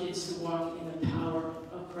empower kids to walk in the power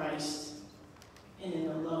of Christ and in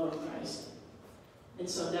the love of Christ. And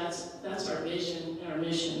so that's our vision and our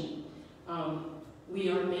mission. We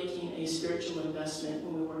are making a spiritual investment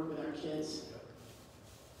when we work with our kids.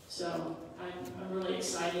 So I'm really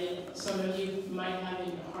excited. Some of you might have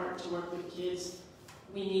in your heart to work with kids.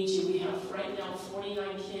 We need you. We have right now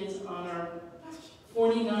 49 kids on our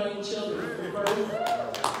 49 children from birth to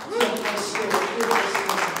high school.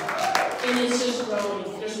 And it's just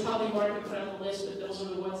growing. There's probably more to put on the list, but those are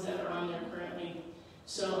the ones that are on there currently.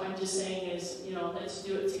 So I'm just saying is, you know, let's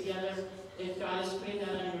do it together. If God is putting that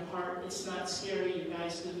on your heart, it's not scary, you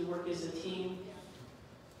guys, because we work as a team.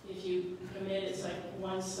 If you commit, it's like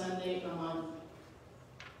one Sunday a month.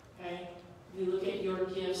 Okay? We look at your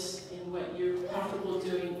gifts and what you're comfortable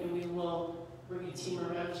doing, and we will bring a team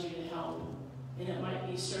around you to help. And it might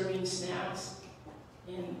be serving snacks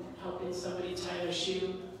and helping somebody tie their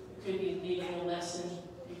shoe. It could be leading a lesson.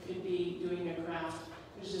 It could be doing a craft.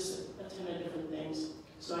 There's just a ton of different things.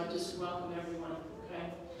 So I just welcome everyone,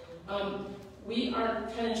 okay? We are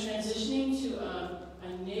kind of transitioning to a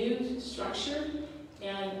new structure,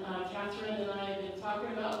 and Catherine and I have been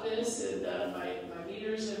talking about this, and my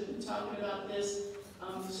leaders have been talking about this.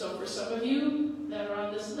 So for some of you that are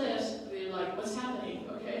on this list, they're like, what's happening,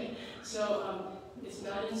 okay? So it's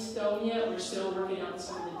not in stone yet. We're still working out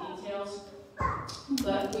some of the details,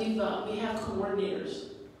 but we have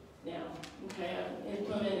coordinators now. Okay, I've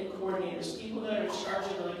implemented coordinators, people that are in charge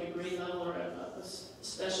of like a grade level or a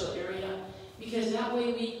special area, because that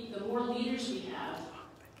way the more leaders we have,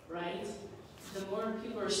 right, the more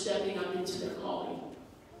people are stepping up into their calling.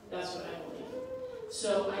 That's what I believe.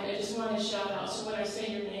 So I just want to shout out. So when I say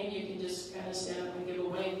your name, you can just kind of stand up and give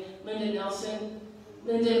away. Linda Nelson.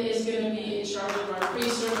 Linda is going to be in charge of our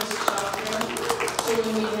pre-service childcare. So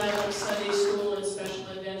when we have like Sunday school and special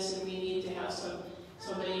events and we need to have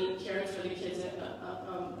somebody caring for the kids ahead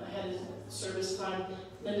of service time,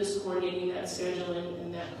 Linda's coordinating that schedule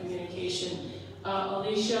and that communication.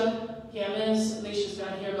 Alicia Gammons, Alicia's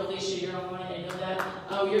not here, but Alicia, you're online, I know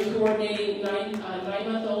that. You're coordinating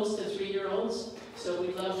 9-month-olds to 3-year-olds, so we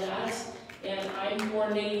love that. And I'm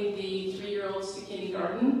coordinating the 3-year-olds to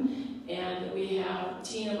kindergarten. And we have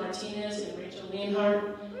Tina Martinez and Rachel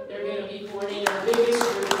Leonhardt. They're going to be coordinating our biggest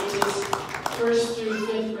group, which is 1st through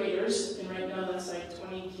 5th graders. And right now that's like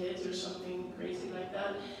 20 kids or something crazy like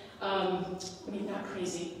that. I mean, not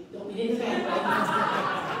crazy. Don't mean it in a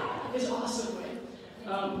bad way. It's an awesome way.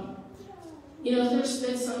 You know, there's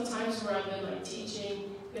been some times where I've been like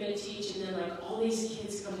teaching, going to teach, and then like all these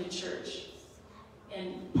kids come to church.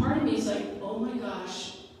 And part of me is like, oh my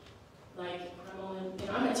gosh, like,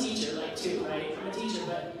 I'm a teacher, like, too, right? I'm a teacher,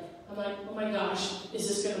 but I'm like, oh my gosh, is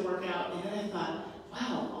this going to work out? And then I thought,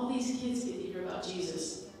 wow, all these kids get to hear about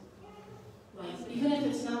Jesus. Like, even if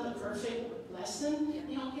it's not the perfect lesson,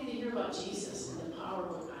 they all get to hear about Jesus and the power of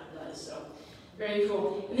what God does. So, very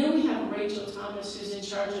cool. And then we have Rachel Thomas, who's in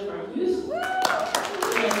charge of our youth.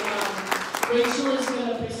 And Rachel is going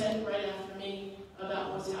to present right after me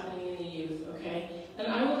about what's happening in the youth, okay? And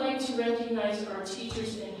I would like to recognize our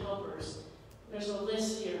teachers and helpers. There's a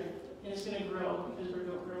list here, and it's going to grow because we're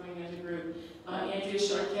growing as a group. Andrea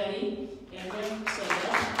Sharketti. Andrea, stand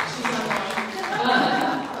up. She's online.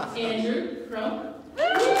 Andrew Crump.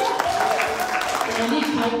 Randy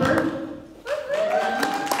Piper.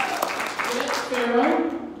 Brett Farrow.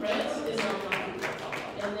 Brett is online.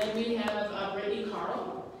 And then we have Brittany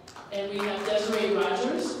Carl. And we have Desiree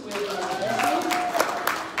Rogers with our nephew.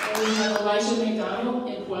 And we have Elijah McDonald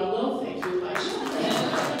in Pueblo. Thank you, Elijah.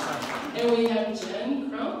 And we have Jen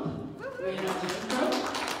Crump. And we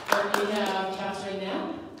have Catherine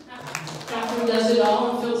Knapp. Catherine does it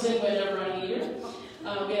all and fills in whenever I need her.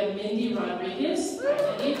 We have Mindy Rodriguez.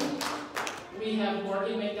 Hi, Mindy. We have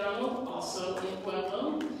Morgan McDonald, also in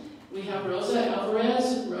Pueblo. We have Rosa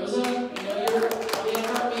Alvarez. Rosa, I know you're probably a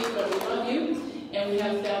heartbeat, but we love you. And we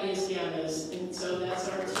have Thaddeus Gamas. And so that's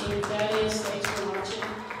our team. Thaddeus, thanks for watching.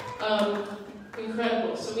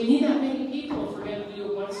 Incredible. So we need that many people if we're going to do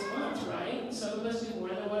it once a month, right? Some of us do more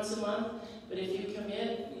than once a month, but if you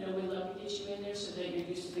commit, you know, we'd love to get you in there so that you're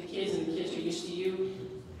used to the kids and the kids are used to you.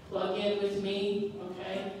 Plug in with me,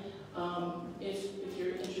 okay, if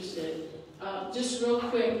you're interested. Just real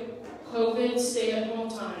quick, COVID stay-at-home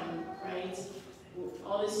time, right?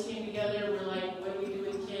 All this came together. We're like, what do we do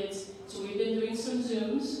with kids? So we've been doing some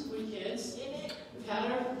Zooms with kids. We've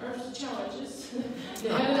had our challenges. They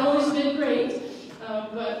haven't always been great,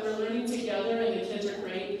 but we're learning together, and the kids are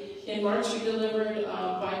great. In March, we delivered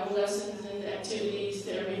Bible lessons and activities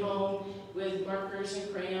to every home with markers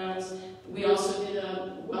and crayons. We also did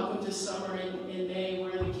a Welcome to Summer in May,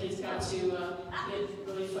 where the kids got to get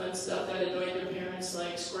really fun stuff that annoyed their parents,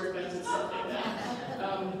 like squirt guns and stuff like that.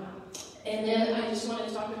 And then I just want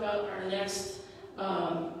to talk about our next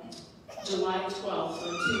July 12th, so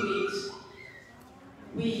in 2 weeks.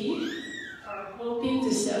 We are hoping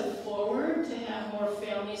to step forward to have more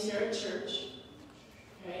families here at church.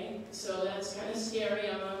 Okay, so that's kind of scary.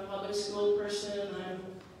 I'm a public school person.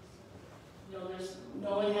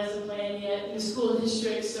 No one has a plan yet in the school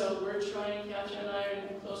district, so we're trying, Catherine and I are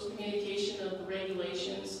in close communication of the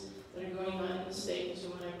regulations that are going on in the state, because we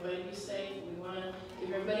want everybody to be safe, we want to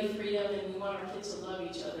give everybody freedom, and we want our kids to love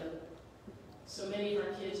each other. So many of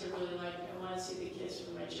our kids are really like, I want to see the kids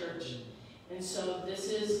from my church. And so this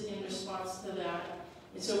is in response to that.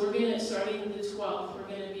 And so we're going to, starting the 12th, we're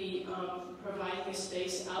going to be providing a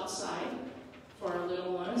space outside for our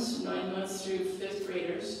little ones, 9 months through 5th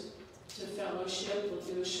graders, to fellowship. We'll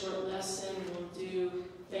do a short lesson, we'll do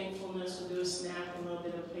thankfulness, we'll do a snack, and a little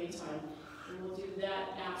bit of playtime. And we'll do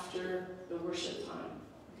that after the worship time,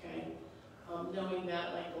 okay? Knowing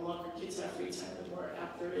that, like, the longer kids have free time, the more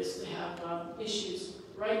apt there is to have issues.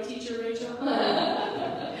 Right, teacher Rachel?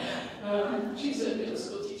 She's a middle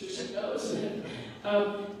school teacher, she knows.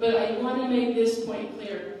 But I want to make this point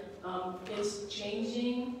clear. It's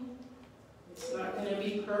changing. It's not going to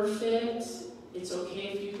be perfect. It's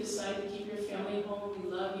okay if you decide to keep your family home. We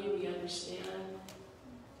love you. We understand.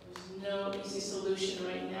 There's no easy solution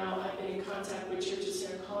right now. I've been in contact with churches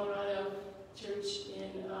here in Colorado, church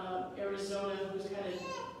in Arizona, who's kind of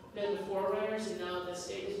been the forerunners, and now the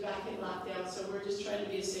state is back in lockdown, so we're just trying to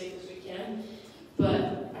be as safe as we can.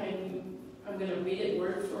 But I'm going to read it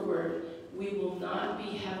word for word. We will not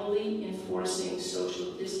be heavily enforcing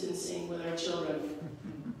social distancing with our children.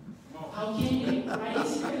 How can you, right?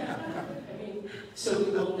 I mean, so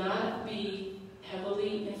we will not be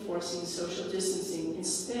heavily enforcing social distancing.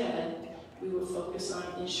 Instead, we will focus on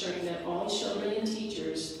ensuring that all children and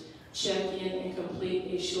teachers check in and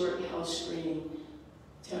complete a short health screening,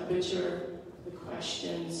 temperature, the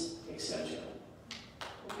questions, etc.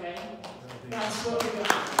 Okay? That's what we're going.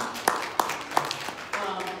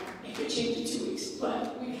 It could change in 2 weeks,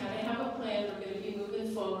 but we kind of have a plan. We're going to be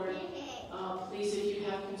moving forward. Please, if you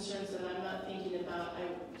have concerns that I'm not thinking about,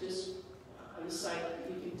 on the site,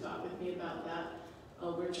 you can talk with me about that.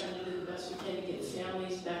 We're trying to do the best we can to get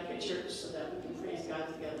families back at church so that we can praise God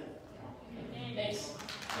together. Thanks.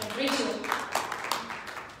 And Rachel.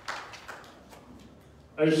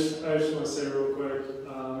 I just want to say real quick,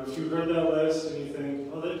 if you heard that list and you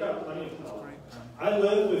think, oh, they've got plenty of help. I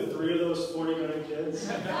live with 3 of those 49 kids,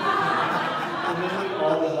 and they need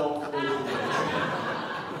all the help they can get.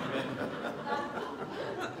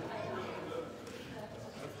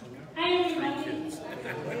 Hi, everybody.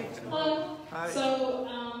 Hello. Hi. So,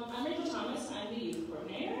 I'm Rachel Thomas. I'm the youth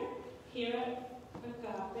coordinator here at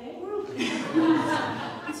Agape.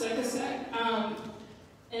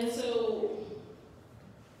 And so,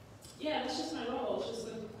 yeah, that's just my role. It's just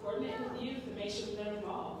to coordinate with youth and make sure that they're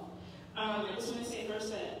involved. I just want to say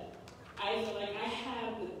first that I feel like I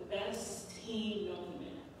have the best team known to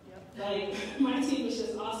man. Like, my team is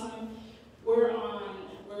just awesome. We're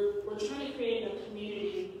trying to create a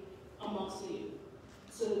community amongst the youth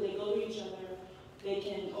so that they go to each other, they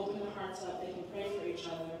can open their hearts up, they can pray for each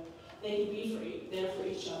other, they can be there for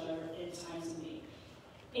each other in times of need.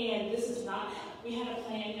 And this is not, we had a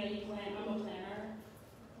plan, you plan, I'm a planner,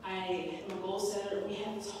 I am a goal setter, we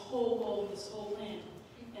had this whole goal, this whole plan,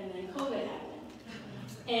 and then COVID happened.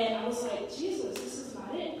 And I was like, Jesus, this is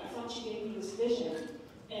not it. I thought you gave me this vision.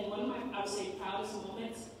 And one of my, I would say, proudest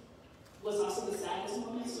moments was also the saddest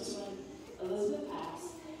moments was when Elizabeth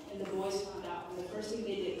passed and the boys found out, and the first thing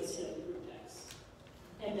they did was hit up the group text.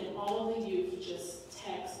 And then all of the youth just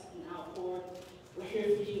text and outpoured, we're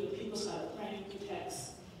here for you, and people started praying through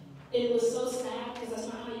text. It was so sad because that's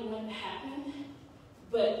not how you want it to happen,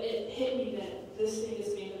 but it hit me that this thing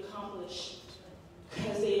is being accomplished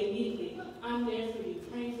because they immediately, I'm there for you,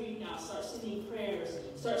 praying for you now, start sending prayers,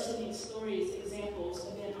 start sending stories, examples,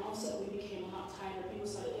 and then all of a sudden we became a lot tighter, people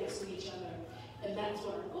started texting each other, and that's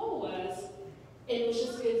what our goal was. It was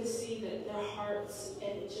just good to see that their hearts,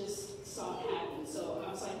 and it just saw it happen. So I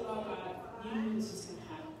was like, oh God, you knew this was going to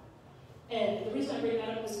happen. And the reason I bring that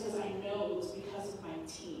up is because I know it was because of my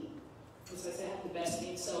team. As I said, I have the best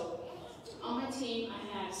team. So on my team,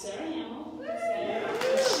 I have Sarah Hamill.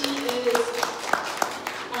 She is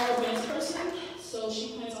our events person, so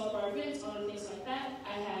she plans all of our events, all the things like that.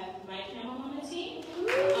 I have Mike Hamill on my team.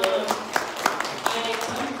 I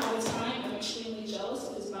tell him all the time, I'm extremely jealous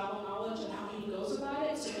of his Bible knowledge and how he goes about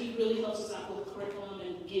it, so he really helps us out with curriculum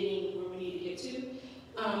and getting where we need to get to.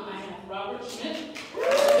 I have Robert Schmidt, who,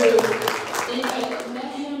 anybody that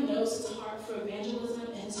met him knows his heart for evangelism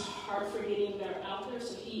and his heart for getting there out there,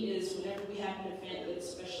 so he is, whenever we have an event,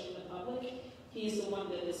 especially in the public, he's the one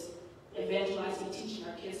that is evangelizing, teaching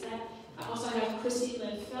our kids that. I also have Christy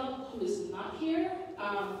Lynn Felt, who is not here,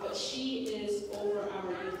 but she is over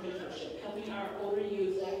our youth mentorship, helping our older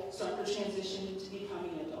youth start the transition to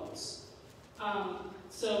becoming adults.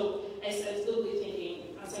 So I was literally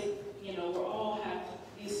thinking, I was like, we all have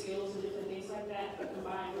these skills and different things like that, but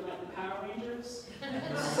combined we're like the Power Rangers.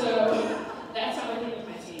 So that's how I think of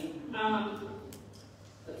my team.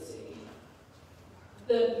 Let's see.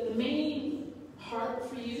 The main heart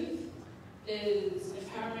for youth is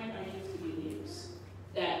empowering our youth to be leaders.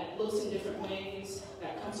 That looks in different ways,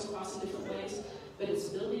 that comes across in different ways, but it's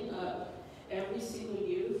building up every single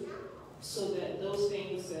youth so that those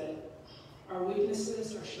things that are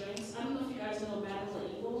weaknesses or strengths. I don't know if you guys know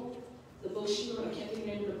Madeline Eagle, the book she wrote. I can't think of the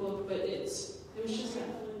name of the book, but it was just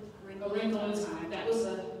a Wrinkle in Time. That was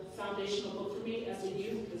a foundational book for me as a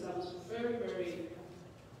youth because I was very, very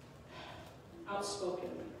outspoken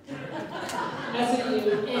as a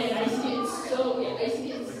youth, and I used to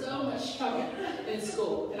get in so much trouble in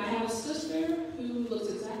school. And I have a sister who looks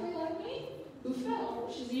exactly like me, who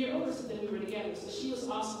fell. She's a year older, so then we were together. So she was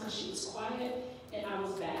awesome because she was quiet, and I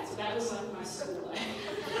was bad. So that was like my school life.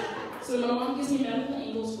 So my mom gives me Madeline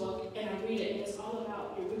Eagle's book, and I read it, and it's all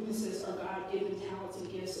about your weaknesses are God-given talents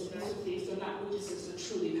and gifts this or these are these, they're not weaknesses, they're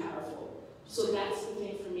truly powerful. So that's the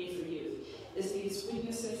thing for me for youth, is these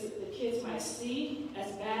weaknesses that the kids might see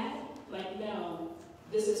as bad, like, no,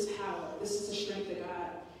 this is power, this is the strength that God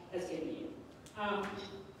has given you.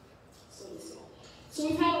 So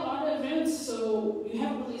we've had a lot of events, so you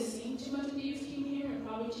haven't really seen too much of the youth team here, and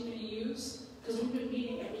probably too many youths, because we've been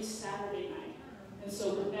meeting every Saturday night. And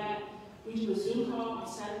so with that, we do a Zoom call on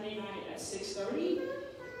Saturday night at 6:30,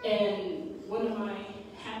 and one of my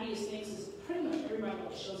happiest things is pretty much everybody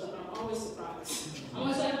shows up, and I'm always surprised. I'm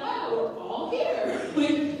always like, wow, we're all here.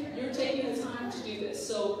 You're taking the time to do this.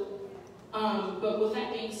 So, but with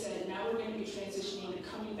that being said, now we're going to be transitioning and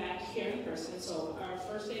coming back here in person. So our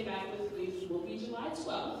first day back with youth will be July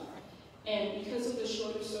 12th. And because of the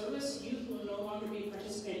shorter service, youth will no longer be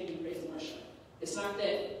participating in praise and worship. It's not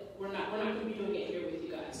that we're not going to be doing it here with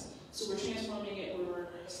you guys. So we're transforming it. We're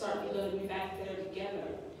going to be back there together.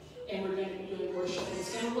 And we're going to be doing worship. And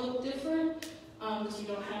it's going to look different because we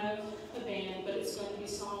don't have a band, but it's going to be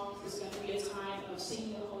songs. It's going to be a time of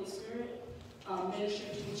singing the Holy Spirit,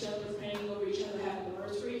 ministering to each other, praying over each other, having the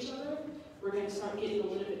words for each other. We're going to start getting a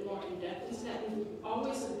little bit more in depth into that. We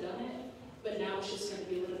always have done it, but now it's just going to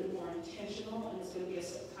be a little bit more intentional, and it's going to be a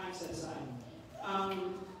time set aside.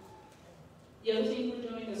 The other thing we're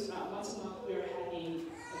doing is about once a month we're having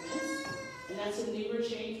events, and that's a newer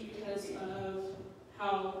change because of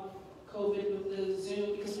how COVID with the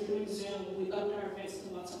Zoom, because we're doing Zoom, we upped our events to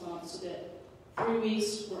once a month so that 3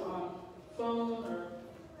 weeks we're on phone or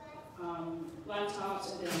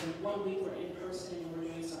laptops, and then 1 week we're in person and we're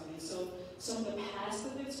doing something. So some of the past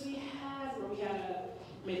events we had, where we had a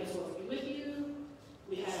May the 4th be with you,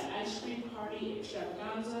 we had an ice cream party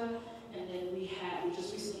extravaganza, and then we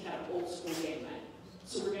just recently had an old school game night.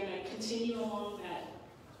 So we're going to continue along that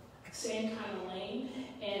same kind of lane.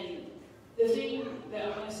 And the thing that I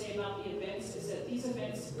want to say about the events is that these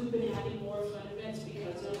events, we've been having more fun events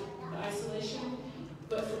because of the isolation.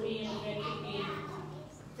 But for me, an event could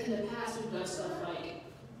be, in the past, we've done stuff like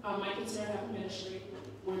Mike and Sarah have a ministry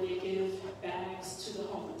where they give bags to the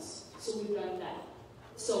homeless. So we've done that.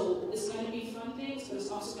 So it's going to be fun things, but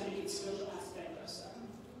it's also going to be the spiritual aspect of stuff.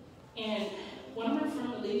 And one of my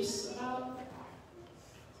firm beliefs about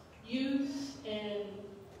youth and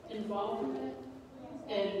involvement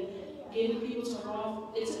and getting people to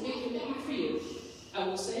involve, it's a big commitment for youth. I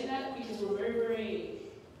will say that because we're very, very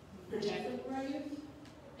protective of our youth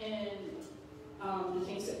and the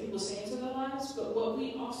things that people say into their lives. But what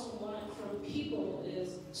we also want from people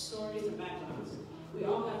is stories and backgrounds. We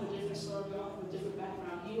all have a different story. We all have a different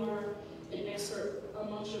background. You are an expert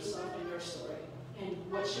amongst yourself and your story and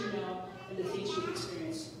what you know and the things you've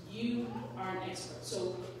experienced. You are an expert.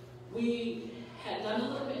 So we had done a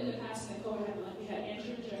little bit in the past, and COVID happened. Like we had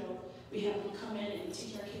Andrew and Gerald. We had them come in and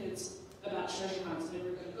teach our kids about treasure hunts, and they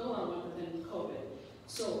were going to go on one, but then COVID.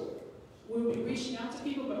 So we'll be reaching out to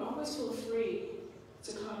people, but always feel free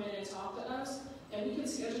to come in and talk to us, and we can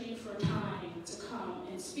schedule you for a time to come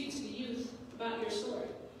and speak to the youth about your story.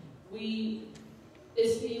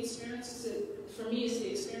 It's the experiences that, for me, it's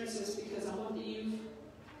the experiences because I want the youth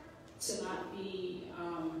to not be,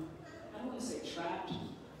 I don't want to say trapped,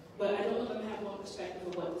 but I don't want them to have one perspective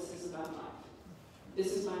of what this is about life.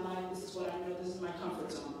 This is my life, this is what I know, this is my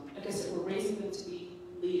comfort zone. Like I said, we're raising them to be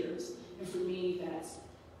leaders. And for me, that's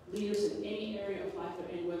leaders in any area of life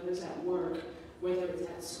they're in, whether it's at work, whether it's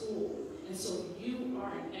at school. And so you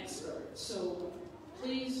are an expert. So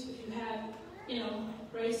please, if you have,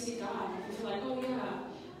 praise to God. If you feel like, oh yeah,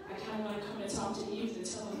 I kind of want to come and talk to the youth and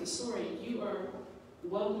tell them the story, you are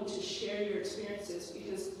welcome to share your experiences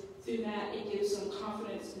because through that, it gives them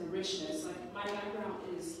confidence and richness. Like, my background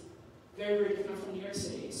is very, very different from New York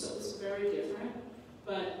City, so it's very different.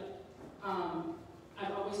 But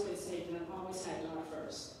I've always been saved, and I've always had God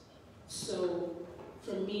first. So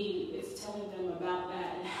for me, it's telling them about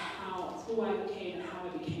that and who I became and how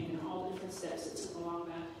I became and all the different steps that took along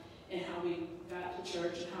that and how we got to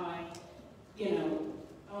church and how I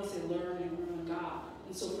want to say learn and grow in God.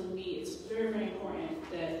 And so for me, it's very, very important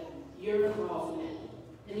that you're involved in it.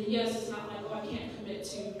 And yes, it's not like, oh, I can't commit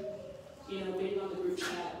to, being on the group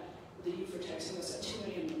chat with the youth for texting us at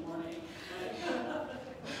 2 a.m. in the morning. Like,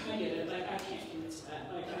 I get it. Like, I can't commit to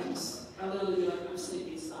that. Like, I literally be like, I'm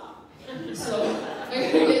sleeping, stop. So,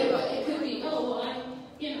 it could be, oh, well,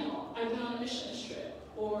 I've been on a missions trip.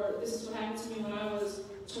 Or this is what happened to me when I was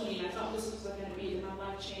 20, and I thought this was going to be, and my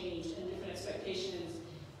life changed, and different expectations,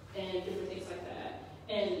 and different things like that.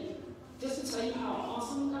 And just to tell you how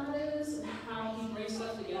awesome God is, and how He brings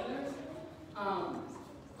stuff together,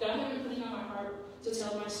 God had been putting on my heart to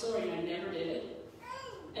tell my story, and I never did it.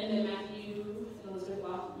 And then Matthew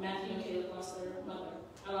and Caleb lost their mother.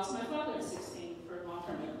 I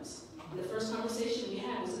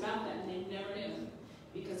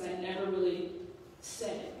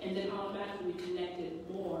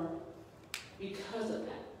because of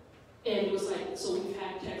that. And it was like, so we've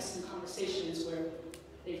had texts and conversations where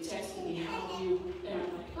they've texted me, how are you? And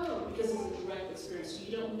I'm like, oh, because it's a direct experience. So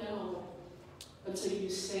you don't know until you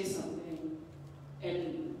say something,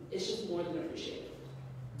 and it's just more than appreciated.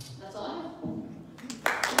 That's all I have.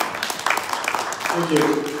 Thank you.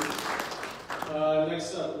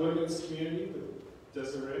 Next up, Women's Community with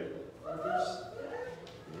Desiree Rogers.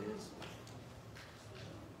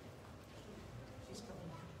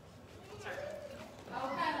 I'll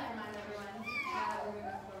kind of remind everyone that we're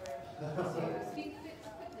moving forward to speak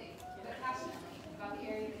quickly but passionately about the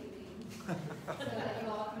area that you lead, so that you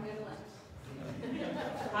all can go to lunch.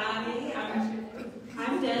 Hi,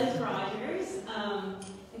 I'm Des Rogers.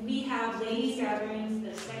 And we have ladies gatherings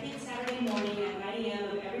the second Saturday morning at 9 a.m.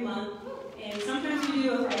 of every month. And sometimes we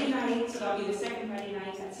do a Friday night, so that'll be the second Friday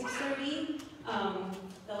night at 6:30.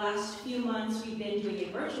 The last few months we've been doing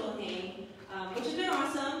a virtual hang, which has been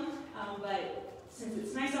awesome. But since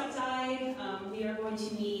it's nice outside, we are going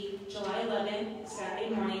to meet July 11th, Saturday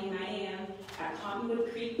morning, 9 a.m. at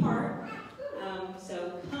Cottonwood Creek Park.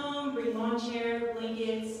 So come, bring lawn chair,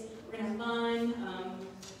 blankets, we're gonna have fun,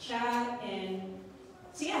 chat, and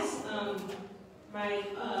so yes, my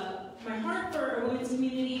heart for a women's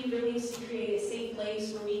community really is to create a safe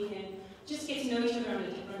place where we can just get to know each other on a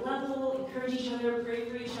different level, encourage each other, pray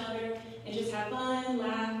for each other, and just have fun,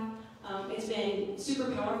 laugh. It's been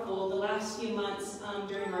super powerful the last few months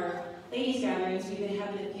during our ladies gatherings. We've been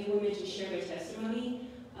having a few women just share their testimony.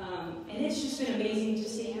 And it's just been amazing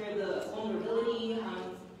just to hear the vulnerability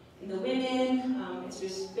in the women. It's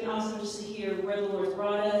just been awesome just to hear where the Lord's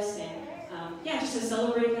brought us, and yeah, just to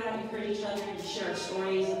celebrate that, encourage each other, and to share our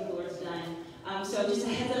stories of what the Lord's done. So just a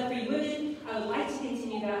heads up for you women, I would like to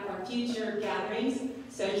continue that for future gatherings,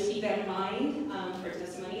 so just keep that in mind for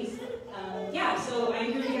testimonies. Yeah, so I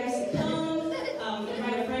encourage you guys to come,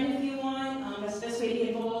 invite a friend if you want. That's the best way to get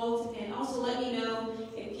involved, and also let me know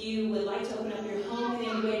if you would like to open up your home in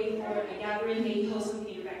any way for a gathering, maybe host something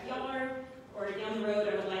in your backyard, or down the road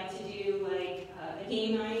I would like to do like a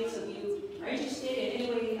game night. So if you are interested in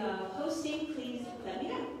any way hosting, please let me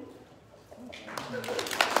know.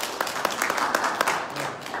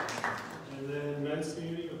 And then Men's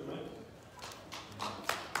Community with Mike.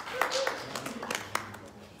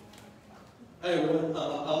 Hi everyone,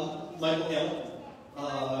 I'm Michael Hill.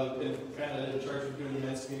 I've been kind of in charge of doing the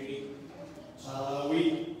Men's Community.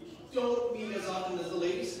 We don't meet as often as the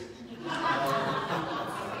ladies,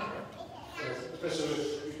 especially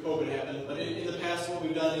with COVID happened. But in the past, what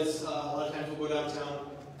we've done is a lot of times we'll go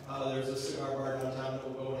downtown. There's a cigar bar downtown that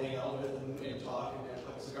we'll go and hang out with and talk and have a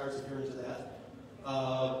couple cigars if you're into that.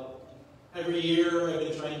 Every year, I've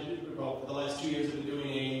been trying to do, well, for the last 2 years, I've been doing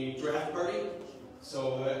a draft party.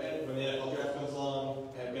 So when the NFL draft comes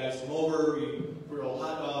along, have guys come over, we grill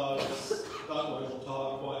hot dogs, we'll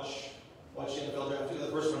talk, watch the NFL draft together,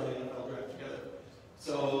 the first round of the NFL draft together.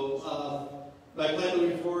 So my plan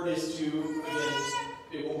moving forward is to, again,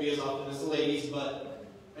 it won't be as often as the ladies, but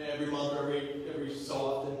every month or every so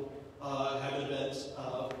often have an event.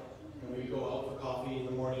 And we go out for coffee in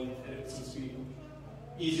the morning, and it seems to be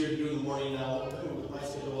easier to do in the morning now with my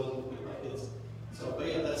schedule and with my kids. So, but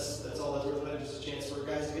yeah, that's all that's worth it. Just a chance for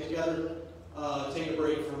guys to get together, take a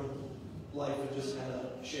break from life, and just kind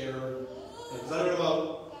of share. Because I don't know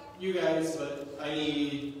about you guys, but I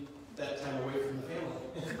need that time away from the family.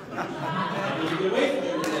 I need to get away from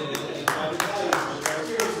everything and find your values and our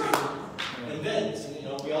experiences and vent. And, you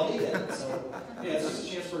know, we all need that. So yeah, it's just a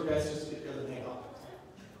chance for guys just to get together and hang out.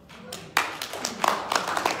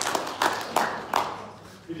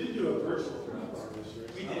 We did do a virtual draft party this year.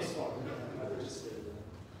 We That did. was fun. I participated.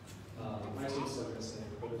 My team's still going to stay,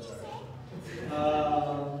 but it's all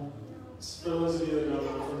right. For those of you that know, I'm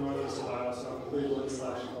from Northwest Ohio, so I'm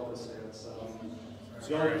Cleveland/Columbus fan. So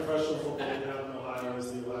the only professional football we have in Ohio is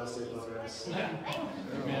the Ohio State Buckeyes. So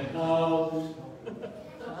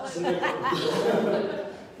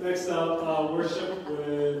next up, worship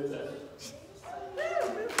with Ted.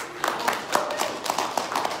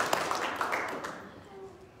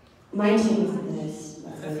 My team isn't this.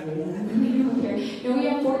 No, we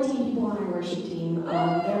have 14 people on our worship team.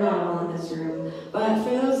 They're not all in this room. But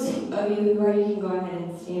for those of you who are, you can go ahead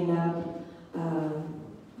and stand up.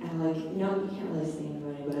 And like, no, you can't really see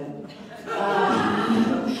anybody, but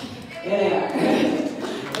yeah,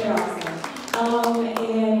 they are. They're awesome.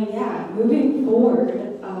 And yeah, moving forward,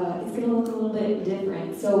 it's going to look a little bit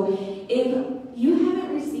different. So if you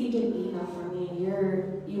haven't received an email from me and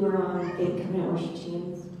you were on Faith Covenant worship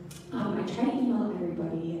teams, I try to email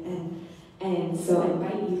everybody, and so I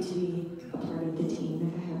invite you to be a part of the team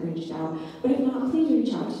if I have reached out. But if not, please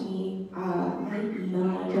reach out to me. My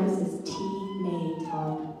email address is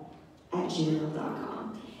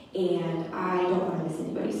gmail.com. And I don't want to miss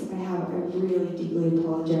anybody, so if I have, I really deeply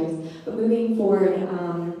apologize. But moving forward,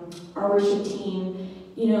 our worship team,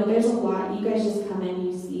 you know, there's a lot. You guys just come in,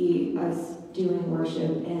 you see us doing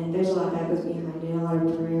worship, and there's a lot that goes behind it. A lot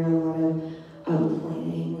of prayer, a lot of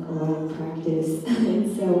planning, a lot of practice,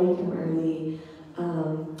 and so we come early.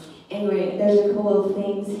 Anyway, there's a couple of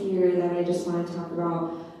things here that I just want to talk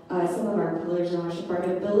about. Some of our pillars in worship are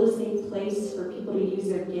to build a safe place for people to use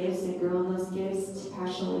their gifts and grow in those gifts, to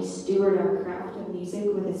passionately steward our craft of music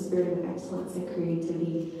with a spirit of excellence and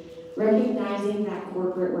creativity, recognizing that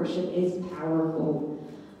corporate worship is powerful.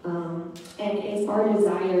 And it's our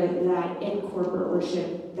desire that in corporate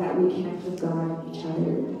worship that we connect with God and each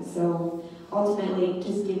other. So ultimately,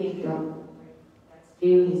 just giving God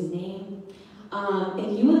due His name.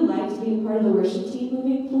 If you would like to be a part of the worship team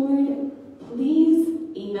moving forward, please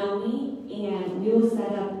email me and we will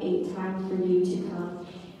set up a time for you to come,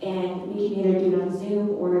 and we can either do it on Zoom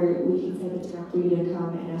or we can set up a time for you to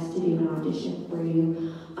come and us to do an audition for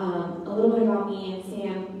you. A little bit about me and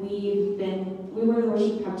Sam. We were the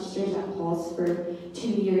worship practitioners at Paul's for 2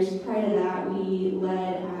 years. Prior to that, we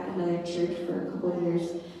led at another church for a couple of years.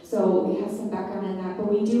 So we have some background in that, but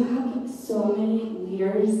we do have so many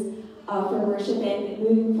leaders for worship, and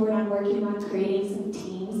moving forward, I'm working on creating some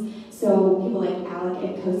teams. So people like Alec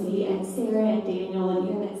and Kosi and Sarah and Daniel, and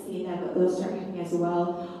you haven't seen them, but they'll start coming as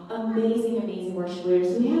well. Amazing, amazing worship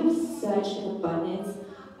leaders. We have such an abundance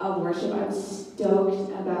of worship. I'm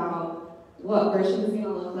stoked about what worship is going to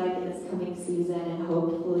look like in this coming season, and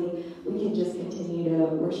hopefully we can just continue to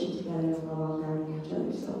worship together and love all God and each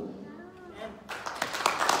other. So.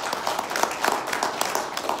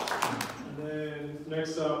 And then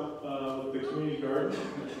next up, the community garden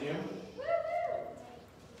at Ham.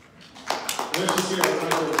 Let's just hear it.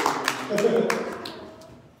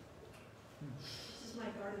 This is my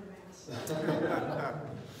garden mask.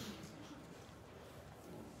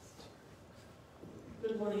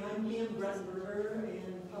 Good morning, I'm Pam Brettenberger,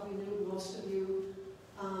 and probably knew most of you.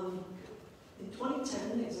 In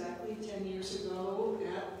 2010, exactly 10 years ago,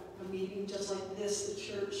 at a meeting just like this, the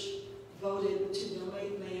church voted to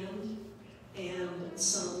donate land and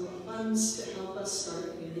some funds to help us start a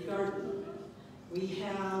community garden. We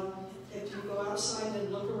have, if you go outside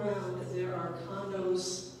and look around, there are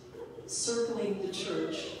condos circling the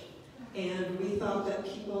church, and we thought that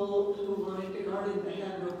people who wanted to garden but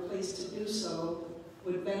had no place to do so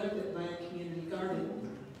would benefit by a community garden.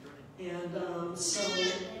 And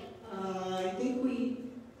I think we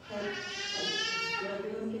had, did I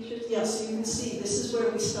give them pictures? Yes, so you can see, this is where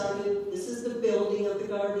we started. This is the building of the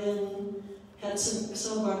garden. Had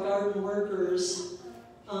some of our garden workers.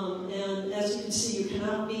 And as you can see, you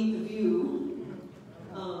cannot beat the view.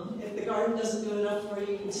 If the garden doesn't do enough for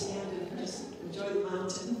you, you can stand and just enjoy the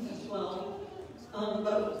mountain as well.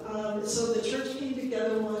 So the church came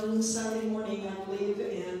together one Saturday morning, I believe,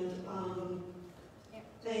 and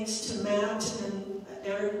thanks to Matt and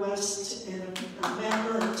Eric West and Matt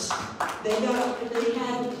Ernst, they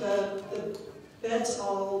had the beds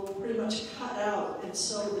all pretty much cut out, and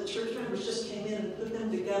so the church members just came in and put them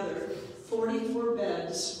together. 44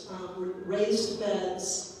 beds, raised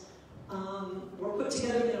beds, were put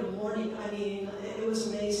together in a morning. I mean, it was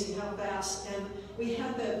amazing how fast. And we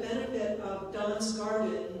had the benefit of Don's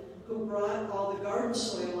Garden, who brought all the garden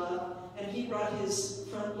soil up, and he brought his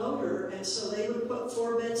front loader, and so they would put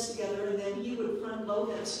 4 beds together, and then he would front load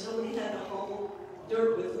them, so nobody had to haul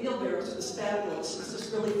dirt with wheelbarrows. It was fabulous. It was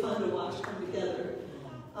just really fun to watch come together.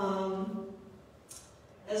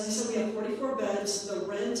 As I said, we have 44 beds. The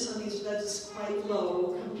rent on these beds is quite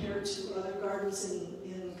low compared to other gardens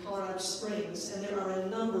in Colorado Springs, and there are a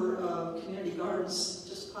number of community gardens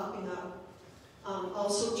just popping up.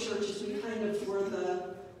 Also churches. We kind of were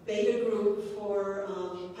the beta group for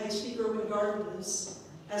Pikes Peak Urban Gardens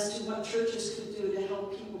as to what churches could do to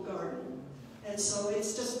help people garden. And so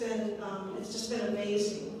it's just been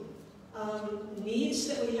amazing. Needs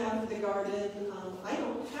that we have for the garden. I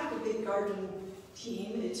don't have a big garden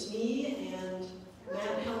team. It's me, and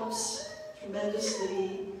Matt helps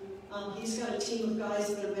tremendously. He's got a team of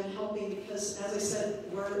guys that have been helping because, as I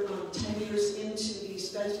said, we're 10 years into these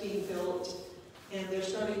beds being built, and they're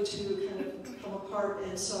starting to kind of come apart.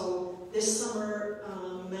 And so this summer,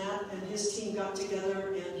 Matt and his team got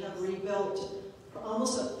together and have rebuilt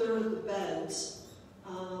almost a third of the beds,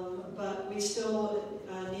 but we still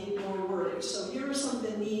need more work. So here are some of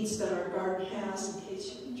the needs that our garden has, in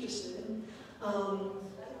case you're interested.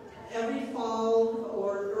 Every fall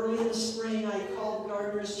or early in the spring, I call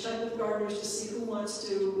gardeners, check with gardeners to see who wants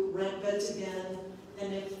to rent beds again,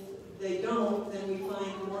 and if they don't, then we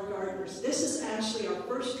find more gardeners. This is actually our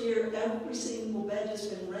first year every single bed has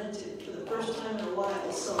been rented for the first time in a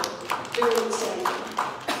while, so very exciting.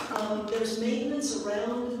 There's maintenance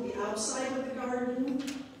around the outside of the garden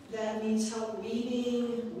that needs help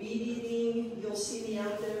weeding, weed eating. You'll see me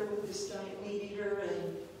out there with this giant weed eater,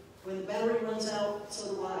 and when the battery runs out,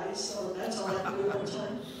 so do I, so that's all I can do one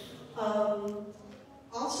time.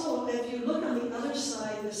 Also, if you look on the other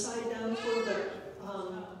side, the side down toward the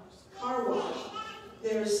car wash,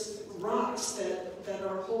 there's rocks that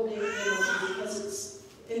are holding, because it's,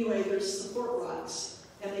 anyway, there's support rocks,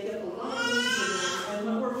 and they get a lot of weeds in them, and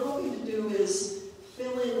what we're hoping to do is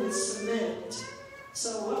fill in with cement.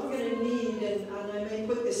 So what we're going to need, and I may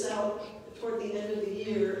put this out toward the end of the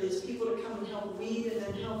year, is people to come and help weed and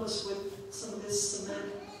then help us with some of this cement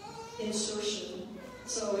insertion.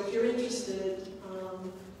 So if you're interested,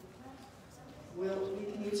 we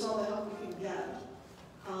can use all the help we can get.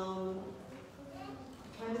 I'm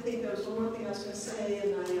trying to think, there was one more thing I was going to say,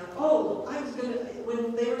 and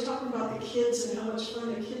when they were talking about the kids and how much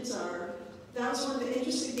fun the kids are, that was one of the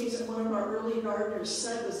interesting things that one of our early gardeners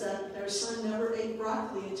said, was that their son never ate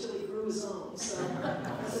broccoli until he grew his own. So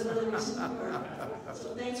that's another reason to garden.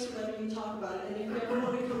 So thanks for letting me talk about it. And if you ever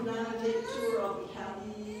want to come down and take a tour, I'll be happy.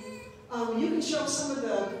 You can show some of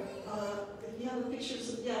the, if you have the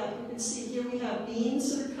pictures, you can see here we have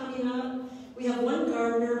beans that are coming up. We have one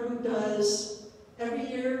gardener who does, every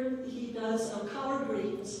year he does collard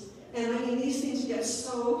greens. And I mean, these things get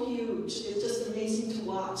so huge, it's just amazing to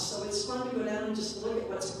watch. So it's fun to go down and just look at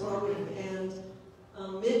what's growing. And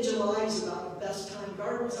mid-July is about the best time.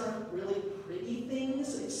 Gardens aren't really pretty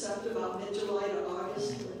things, except about mid-July to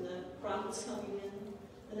August when the crop is coming in.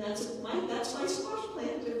 And that's my squash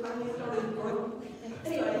plant, if I may start to grow.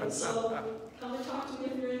 Anyway, so come and talk to me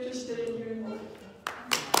if you're interested in hearing more.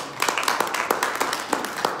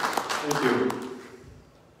 Thank you.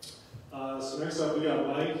 So next up we got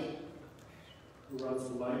Mike, who runs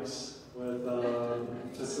the mics with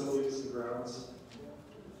facilities and grounds.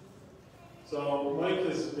 So Mike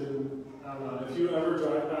has been, I don't know, if you ever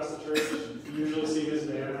drive past the church, you usually see his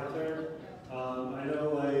van out there. I know,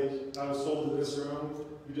 like, I was told in this room,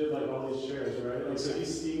 you did like all these chairs, right? Like, so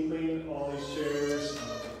he's steam cleaned all these chairs,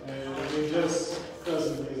 and he just does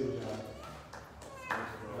an amazing job. All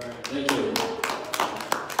right, thank you.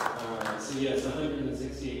 So yes,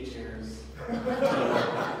 168 chairs. In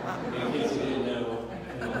case you didn't know,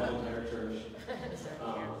 in the whole entire church. Let's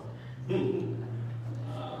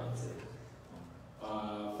see.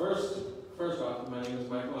 First off, my name is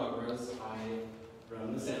Michael Alvarez. I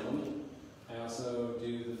run the sound. I also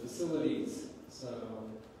do the facilities. So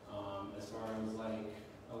as far as like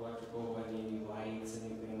electrical, any lights,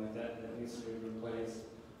 anything like that needs to be replaced.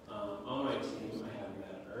 On my team, I have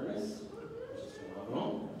Matt Ernest, which is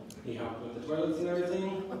phenomenal. He helped with the toilets and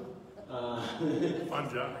everything. Fun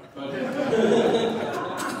job.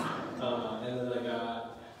 And then I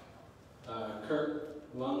got Kurt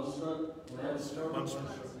Lundstrom.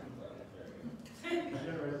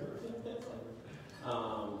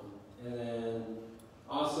 And then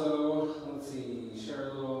also, let's see, share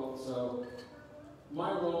a little. So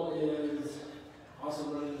my role is also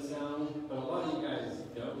running the sound, but a lot of you guys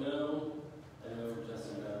don't know. I know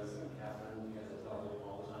Justin does and Catherine, you guys tell them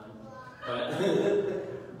all the time. But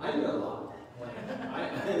I do a lot.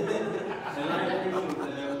 And I appreciate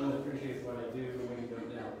that everyone appreciates what I do when you don't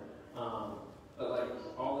know. But like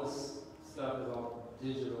all this stuff is all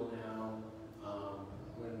digital now.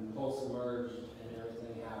 When Pulse merged and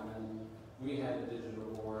everything happened, we had a digital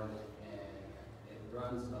board and it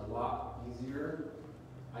runs a lot easier.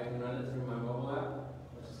 I can run it through my mobile app,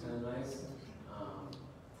 which is kind of nice.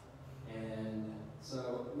 And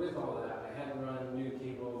so with all that, I had to run new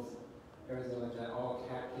cables, everything like that, all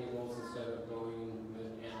cat cables instead of going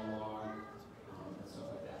with analog and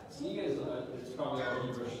stuff like that. So you guys, it's probably all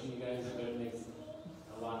gibberish to you guys, but it makes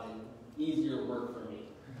a lot easier work for me.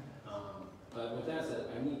 But with that said,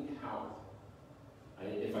 I need help.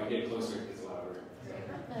 If I get closer, it gets louder.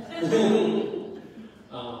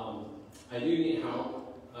 I do need help.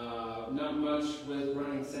 Not much with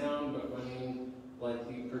running sound, but running like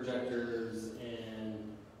the projectors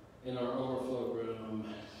and in our overflow room,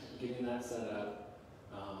 getting that set up.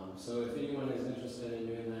 So if anyone is interested in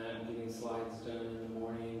doing that, getting slides done in the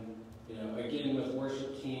morning, again with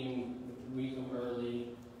worship team, we come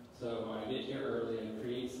early. So I get here early and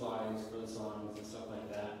create slides for the songs and stuff like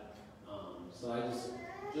that. So I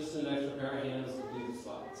just an extra pair of hands to do the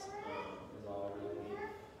slides is all I really need.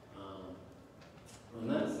 On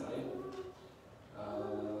that side,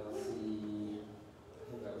 let's see, I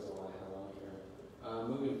think that was all I had on here.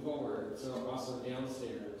 Moving forward, so also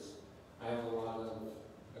downstairs,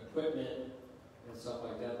 and stuff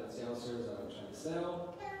like that that's downstairs that I'm trying to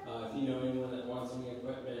sell. If you know anyone that wants any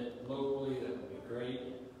equipment locally, that would be great.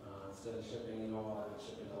 Instead of shipping it all, I would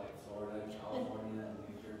ship it to like Florida, California, and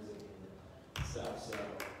New Jersey and stuff. So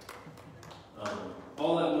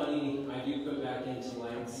all that money I do put back into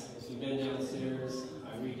lights. If you've been downstairs,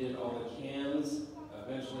 I redid all the cans.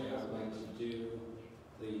 Eventually, I would like to do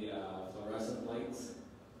the fluorescent lights.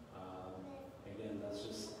 Again, that's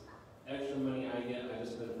just extra money I get. I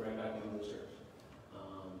just put it right back into the church.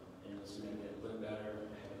 And just make it look better,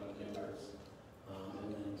 have it on cameras. And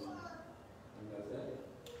then I think that's it.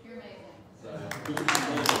 You're amazing.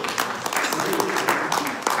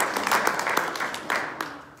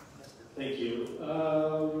 Thank you.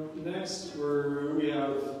 Next, we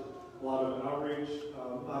have a lot of outreach.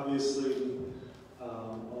 Obviously, a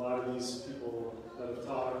lot of these people that have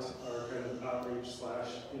talked are kind of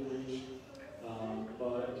outreach/inreach.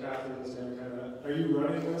 But Catherine's going to kind of, are you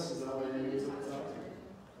running this? Is that what you're going to do at the top?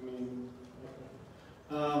 I mean,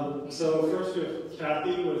 okay. So first we have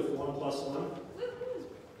Kathy with 1+1.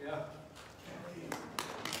 Yeah.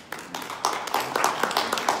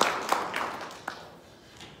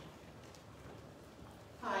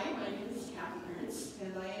 Hi, my name is Kathy Ernst,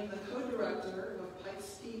 and I am the co-director of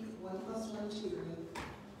Pikes Peak 1+1 Tutoring,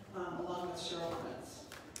 along with Cheryl Prince.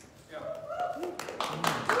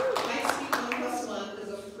 Pikes Peak 1+1 is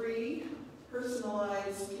a free,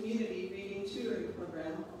 personalized community reading tutoring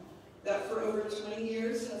program that for over 20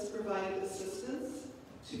 years has provided assistance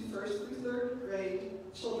to 1st through 3rd grade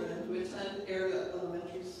children who attend area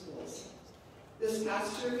elementary schools. This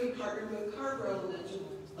past year, we partnered with Carver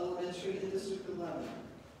Elementary in District 11.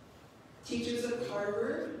 Teachers at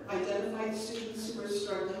Carver identified students who were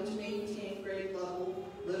struggling to maintain grade level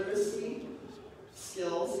literacy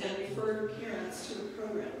skills and referred parents to the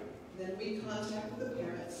program. Then we contacted the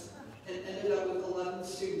parents and ended up with 11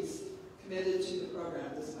 students committed to the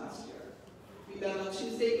program this past year. We met on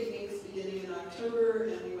Tuesday evenings beginning in October,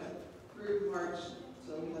 and we went through March,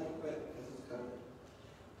 so we had to quit because of COVID.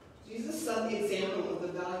 Jesus set the example of the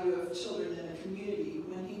value of children in a community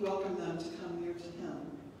when he welcomed them to come near to him.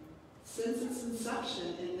 Since its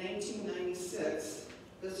inception in 1996,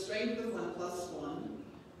 the strength of 1+1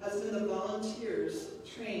 has been the volunteers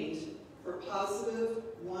trained for positive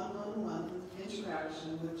one-on-one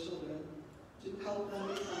interaction with children to help them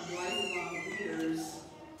become lifelong readers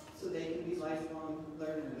so they can be lifelong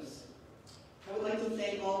learners. I would like to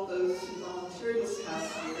thank all those who volunteered this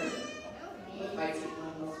past year with Pikes Peak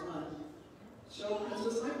 1+1. Cheryl Prince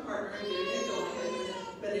was my partner in getting it going. I couldn't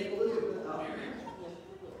have been able to do it without her.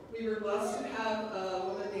 We were blessed to have a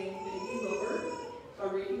woman named Peggy Wilbur, a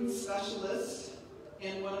reading specialist,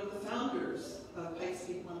 and one of the founders of Pikes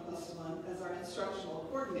Peak 1+1 as our instructional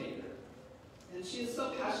coordinator. And she is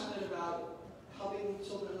so passionate about helping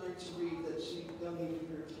children learn to read that she donated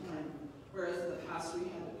her time. Whereas in the past we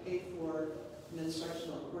had to pay for an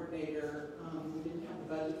instructional coordinator. We didn't have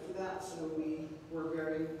the budget for that, so we were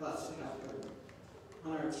very blessed to have her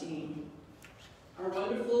on our team. Our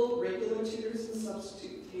wonderful regular tutors and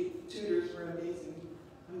substitute tutors were amazing.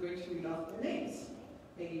 I'm going to read off their names.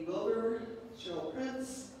 Peggy Wilbur, Cheryl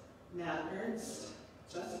Prince, Matt Ernst,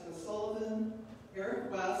 Jessica Sullivan,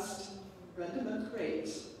 Eric West, Brenda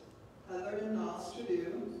McCrate, Heather and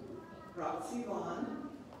Nostradu, Roxy Vaughn,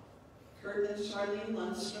 Kurt and Charlene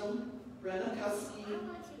Lundstrom, Brenna Kuski,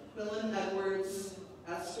 Quillen Edwards,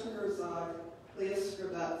 Esther Herzog, Leah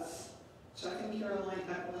Scrivetts, Chuck and Caroline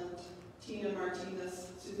Eklund, Tina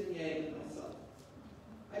Martinez, Susan Ye, and myself.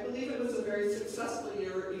 I believe it was a very successful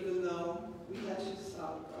year, even though we had to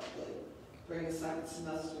stop abruptly during the second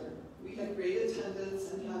semester. We had great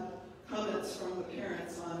attendance and had comments from the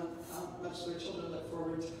parents on how much their children look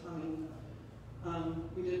forward to coming.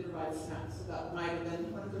 We did provide snacks, so that might have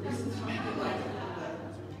been one of the reasons why we liked it better.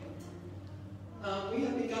 We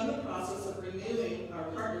have begun the process of renewing our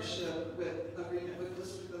partnership with agreement with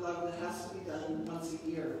District 11 that has to be done once a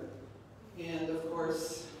year. And of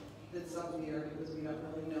course, it's up in the air because we don't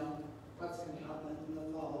really know what's going to happen in the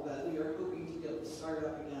fall, but we are hoping to be able to start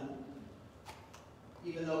up again.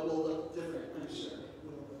 Even though it will look different, I'm sure. It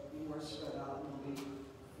will be more spread out and there'll be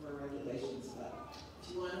more regulations. But if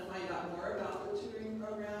you want to find out more about the tutoring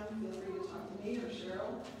program, feel free to talk to me or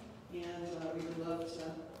Cheryl. And we would love to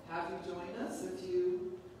have you join us if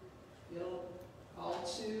you feel called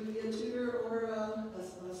to be a tutor or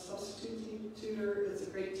a substitute tutor. It's a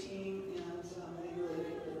great team, and they really make a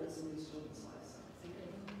difference in these children's lives.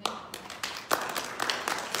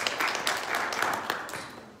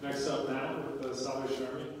 Next up, Matt with the Salvation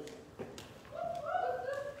Army.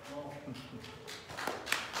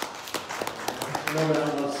 I know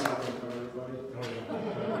Matt loves soccer for everybody.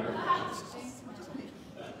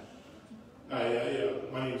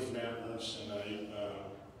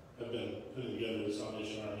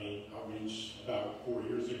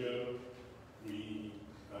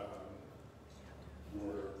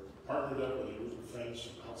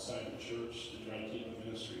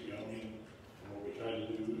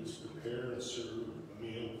 foods, prepare and serve a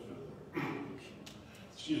meal for,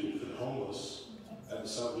 for the homeless at the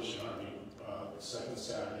Salvation Army, the second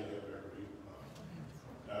Saturday of every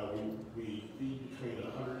month. We feed between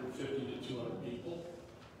 150 to 200 people,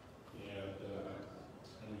 and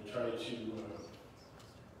we try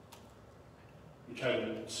to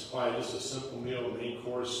supply just a simple meal, main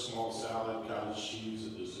course, small salad, cottage cheese, a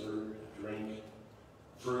dessert, a drink,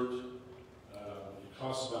 fruit. It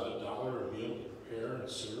costs about $1 a meal to prepare and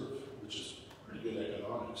serve, which is pretty good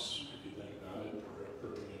economics if you think about it per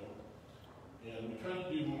meal. And we try to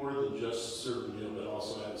do more than just serve the meal, but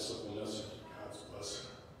also add simple message of God's blessing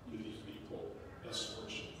to these people less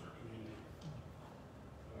fortunate in our community.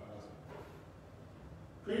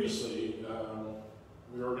 Previously,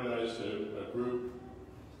 we organized a group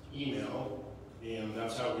email, and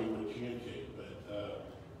that's how we would communicate. But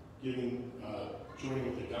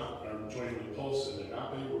joining with Pulse and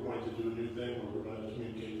Agape, we're going to do a new thing where we're going to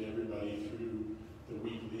communicate to everybody through the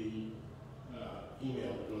weekly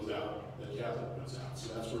email that goes out, that Catholic puts out.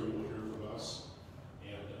 So that's where you will hear from us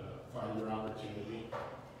and find your opportunity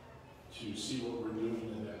to see what we're doing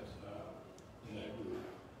in that group.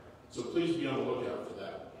 So please be on the lookout for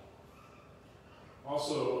that.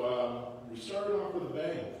 Also, we started off with a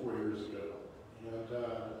bang 4 years ago. And,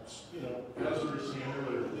 as we were saying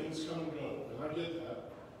earlier, things come and go, and I get that.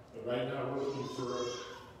 But right now we're looking for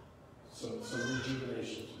some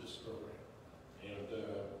rejuvenation to this program. And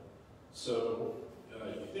so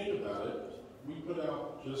if you think about it, we put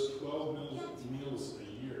out just 12 meals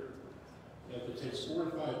a year. And if it takes 4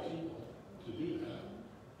 to 5 people to do that,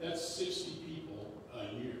 that's 60 people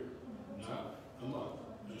a year, not a month,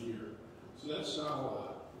 a year. So that's not a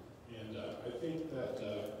lot. And I think that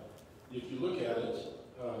if you look at it,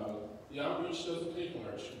 the outreach doesn't take a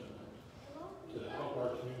large commitment to help our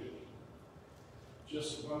community.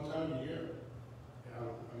 Just one time a year.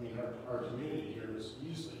 Our community here is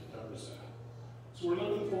easily covers that. So we're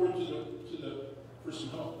looking forward for some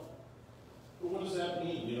help. But what does that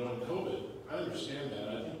mean? In COVID, I understand that.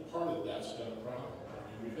 I think part of that's been a problem.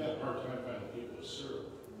 We've had a hard time finding people to serve,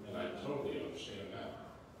 and I totally understand that.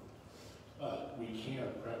 But we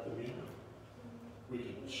can prep the meal. We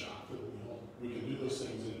can shop for the meal. We can do those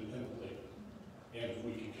things independently. And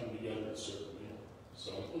we can come together and serve the meal.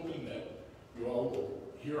 So I'm hoping that you all will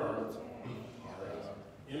hear our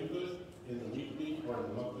input in the weekly or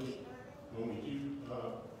the monthly when we do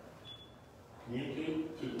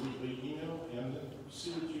communicate to the weekly email, and then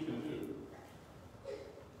see what you can do.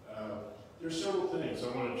 There's several things. I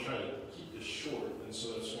want to try to keep this short, and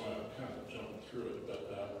so that's why I'm kind of jumping through it. But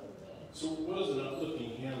so what does an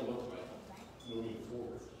uplifting hand look like moving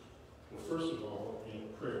forward? Well, first of all, in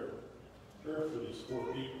prayer for these poor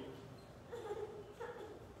people.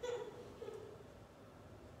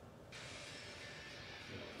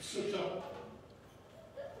 It's so tough.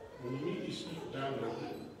 When you meet these people down there,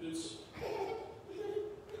 it's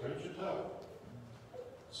kind of tough.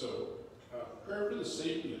 So, prayer for the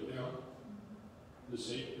safety of them, the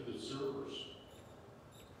safety of the servers.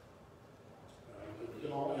 That we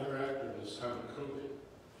can all interact in this time of COVID.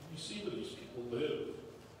 You see where these people live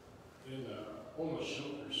in homeless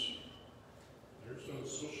shelters. There's no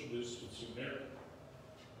social distancing there.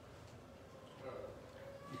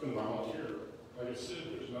 You can volunteer. Like I said,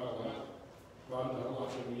 there's not a lot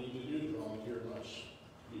that we need to do to volunteer much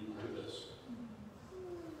to be part of this.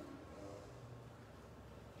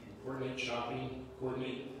 You can coordinate shopping,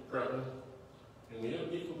 coordinate prepping, and we have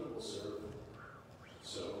people that will serve.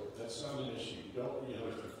 So that's not an issue. You don't,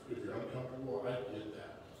 if you're uncomfortable, I get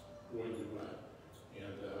that. Boy, do I.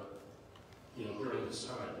 And, during this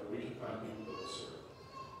time, we can find people that will serve.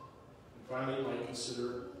 And finally, you might consider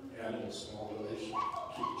adding a small donation to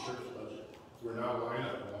the church budget. We're not a line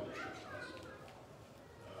item on the church budget.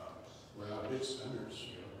 We're not big spenders,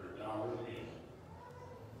 we're $1 a meal.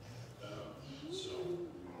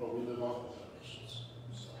 But we live off of donations.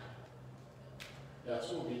 So that's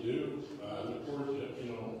what we do. I look forward to, if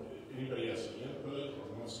anybody has any input or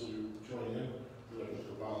wants to join in, we're looking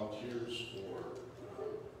for volunteers for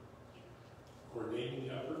coordinating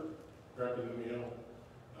the effort, prepping the meal.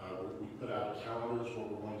 We put out calendars, what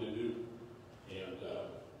we're going to do, and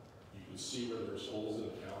you can see where there's holes in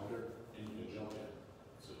the calendar, and you can jump in.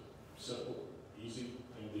 It's a simple, easy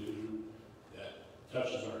thing to do that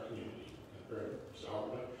touches our community and very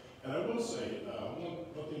solid. And I will say,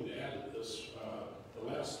 one thing to add to this, the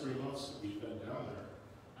last 3 months that we've been down there,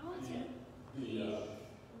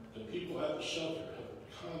 the people at the shelter have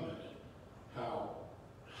commented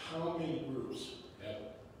how many groups have,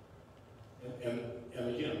 and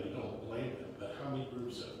again, we don't blame them, but how many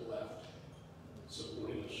groups have left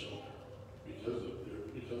supporting the shelter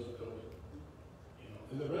because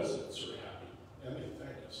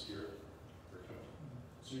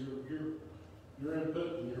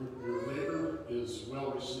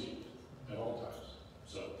at all times.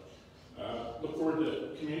 So, look forward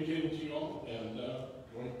to communicating to you all and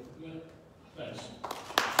going from there. Thanks.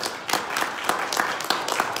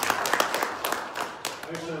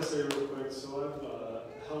 I just want to say real quick, so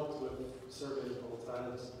I've helped with surveys a couple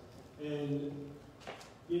times, and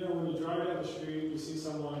you know, when you drive down the street, you see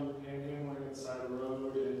someone panhandling at the side of the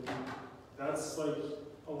road, and that's like,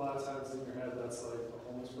 a lot of times in your head, that's like a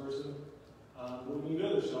homeless person. But when you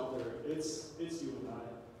go to the shelter, it's you and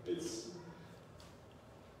I. It's,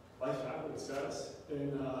 life happens, guys.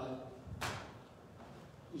 And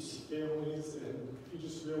you see families, and you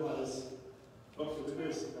just realize, oh, for the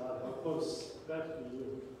grace of God, how close that can be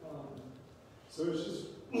you. So it's just,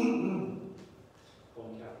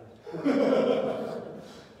 holy Catherine.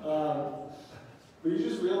 But you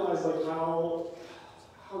just realize like how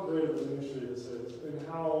great of a ministry this is, and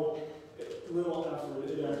how little effort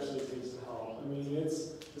it actually takes to help. I mean,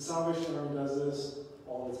 the Salvation Army does this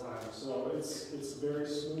all the time, so it's a very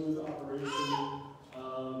smooth operation.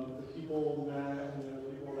 The people that, you know,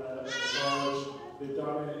 the people that are in charge, they've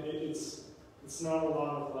done it. It's not a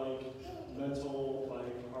lot of like mental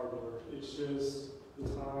like hard work. It's just the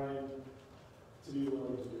time to be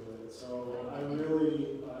willing to do it. So I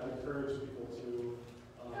really encourage people to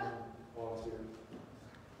volunteer.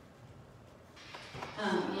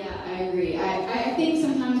 Yeah, I agree. I think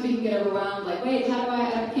sometimes we can get overwhelmed, like, wait, how do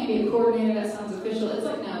I can't be a coordinator, that sounds official. It's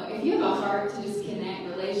like, no, if you have a heart to just connect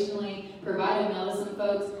relationally, provide a meal to some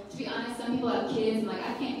folks, to be honest, some people have kids, and like,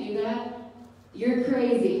 I can't do that. You're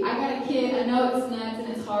crazy. I got a kid, I know it's nuts and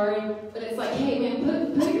it's hard, but it's like, hey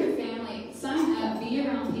man, put your family, sign up, be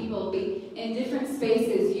around people, be in different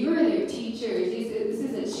spaces. You are their teachers. This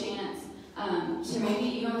is a chance to maybe,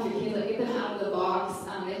 even with your kids, like, get them out of the box.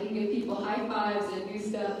 They can give people high fives and do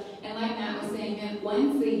stuff. And like Matt was saying, man,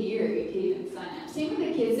 once a year you can even sign up. Same with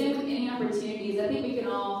the kids, same with any opportunities. I think we can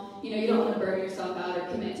all, you don't want to burn yourself out or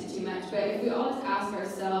commit to too much, but if we all just ask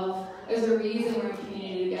ourselves, there's a reason we're in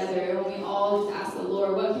community together, when we all just ask the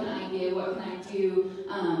Lord, what can I give, what can I do?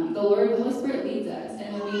 The Holy Spirit leads us,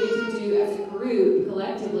 and then we get to do as a group,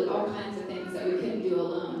 collectively, all kinds of things that we couldn't do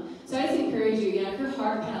alone. So I just encourage you, if your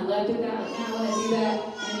heart kind of led with that, like, I want to do that,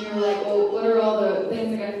 and you're like, well, what are all the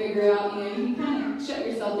things I got to figure out? You can kind of shut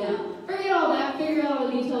yourself down. Forget all that, figure out all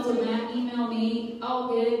the details with Matt, email me, all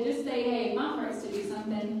good. Just say, hey, my heart's to do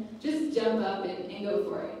something. Just jump up and go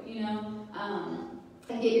for it,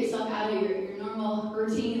 and get yourself out of your normal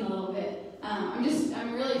routine a little bit.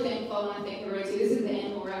 I'm really thankful, and I want to thank everybody too. This is the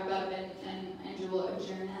end, we'll wrap up, and Andrew will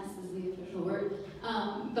adjourn us, is the official word.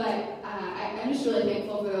 But I'm just really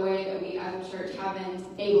thankful for the way that we as a church have been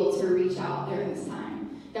able to reach out during this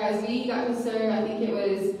time. Guys, we got to serve, I think it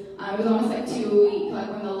was almost like 2 a week, like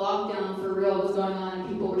when the lockdown for real was going on and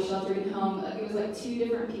people were sheltering home. Like, it was like 2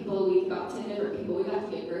 different people a week, about 10 different people we got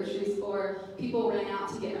to get groceries for. People ran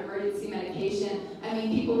out to get emergency medication. I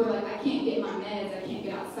mean, people were like, I can't get my meds, I can't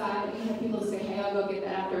get outside. And we had people say, hey, I'll go get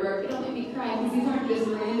that after work. It don't make me cry, because these aren't just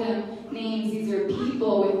random names. These are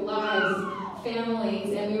people with lives,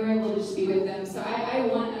 families, and we were able to just be with them. So I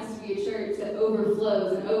want us to be a church that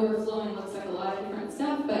overflows, and overflowing looks like a lot of different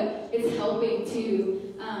stuff, but it's helping too,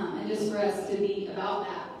 and just for us to be about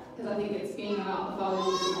that, because I think it's being about the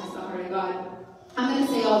Father, Jesus, and the heart of God. I'm going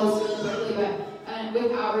to say all this really quickly, but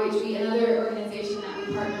with Outreach, another organization that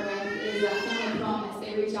we partner with is Family Promise.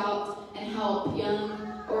 They reach out and help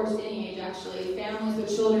young, or just any age actually, families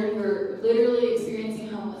with children who are literally experiencing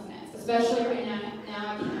homelessness, especially right now.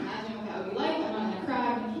 I can't imagine what that would be like. I'm not going to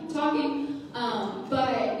cry, I'm going to keep talking.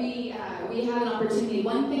 But we have an opportunity.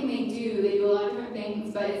 One thing they do a lot of different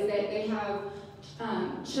things, but it's that they have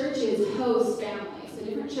churches host families. So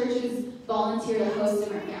different churches volunteer to host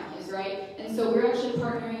different families, right? And so we're actually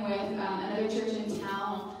partnering with another church in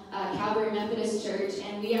town, Calvary Methodist Church,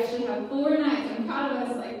 and we actually have 4 nights. I'm proud of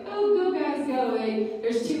us, like, oh, go guys, go.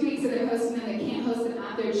 There's 2 weeks that they're hosting them. They can't host them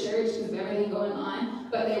at their church because of everything going on,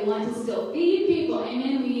 but they want to still feed people.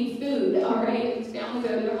 Amen, we need food, all right? These families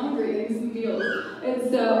are hungry, they need some meals. And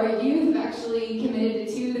so our youth have actually committed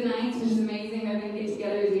to 2 of the nights, which is amazing. They're going to get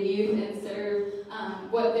together as a youth and serve.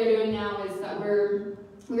 What they're doing now is that we're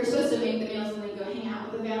supposed to make the meals and then go hang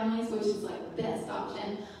out with the families, which is like the best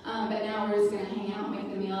option. But now we're just going to hang out,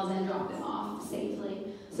 make the meals, and drop them off safely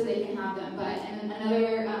so they can have them. And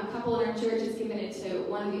another couple in our church is committed to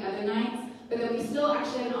one of the other nights. But then we still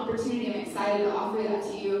actually have an opportunity. I'm excited to offer that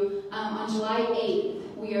to you. On July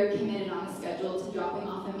 8th, we are committed on the schedule to dropping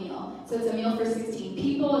off a meal. So it's a meal for 16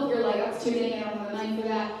 people. If you're like, that's too many, I don't have the money for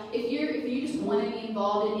that. If you just want to be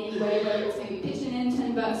involved in any way, whether it's maybe pitching in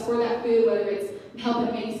 $10 for that food, whether it's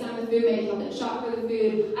helping make some of the food, maybe helping shop for the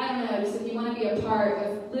food, I don't know, just if you want to be a part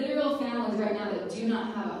of literal families right now that do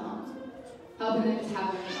not have a home. helping them just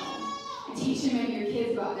have a meal. And teaching maybe your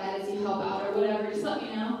kids about that as you help out or whatever, just let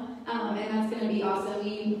me know. And that's going to be awesome.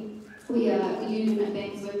 We do different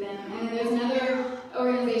things with them. And then there's another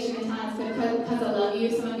organization in town, it's called Because I Love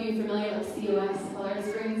You. Some of you are familiar with COS, Colorado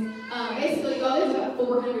Springs. Basically, there's about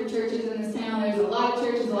 400 churches in this town. There's a lot of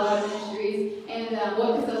churches, a lot of ministries. And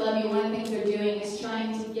what Because I Love You, one of the things they're doing is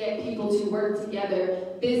trying to get people to work together.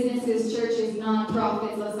 Businesses, churches,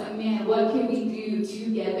 nonprofits. So it's like, man, what can we do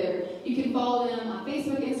together? You can follow them on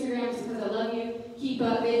Facebook, Instagram, just Because I Love You. Keep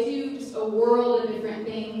up. They do just a world of different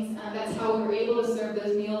things. That's how we were able to serve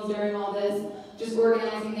those meals during all this. Just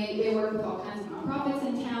organizing. They work with all kinds of nonprofits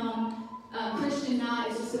in town. Christian Knot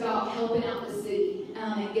is just about helping out the city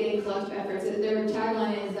and getting collective efforts. Their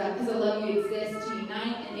tagline is Because I Love You exists to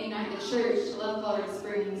unite and ignite the church to love Colorado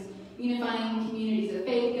Springs, unifying communities of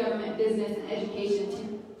faith, government, business, and education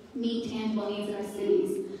to meet tangible needs in our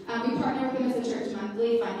cities. We partner with them as a church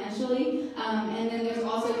monthly, financially, and then there's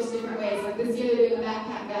also just different ways. Like this year they're doing a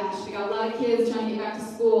backpack bash. We got a lot of kids trying to get back to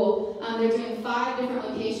school. They're doing 5 different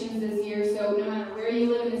locations this year, so no matter where you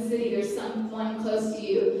live in the city, there's someone close to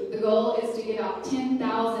you. The goal is to get out 10,000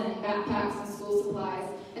 backpacks and school supplies.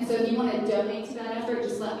 And so if you want to donate to that effort,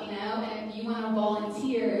 just let me know. And if you want to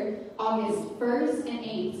volunteer, August 1st and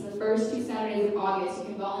 8th, so the first 2 Saturdays of August, you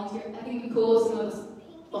can volunteer. I think it'd be cool if some of us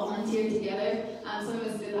volunteer together. Some of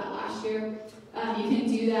us did that last year. You can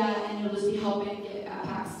do that, and you'll just be helping get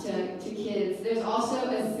backpacks to kids. There's also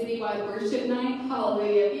a citywide worship night.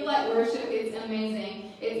 Hallelujah. If you like worship, it's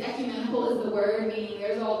amazing. It's ecumenical is the word, meaning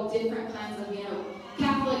there's all different kinds of,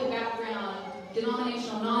 Catholic background,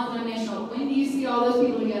 denominational, non-denominational. When do you see all those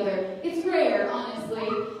people together? It's rare, honestly,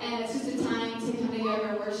 and it's just a time to come together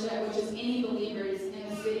and worship, which is any believers in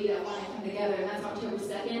the city that want to come together, and that's October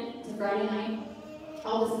 2nd. It's a Friday night.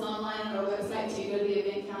 All this is online on our website, too. Go to the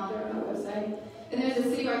event calendar on our website. And there's a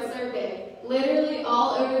Citywide Serve Day. Literally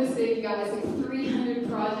all over the city, guys, like 300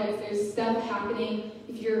 projects. There's stuff happening.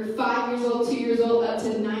 If you're 5 years old, 2 years old, up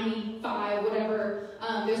to 95, whatever,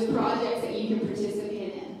 there's projects that you can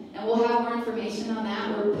participate in. And we'll have more information on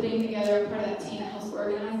that. We're putting together a part of that team that helps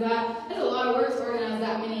organize that. There's a lot of work to organize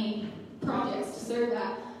that many projects to serve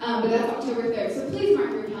that. But that's October 3rd. So please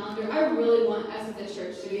mark your calendar. I really want us as a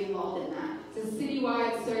church to be involved in that. It's a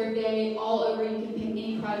citywide serve day all over. You can pick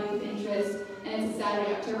any project of interest, and it's a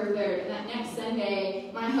Saturday, October 3rd. And that next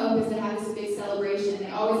Sunday, my hope is to have this big celebration.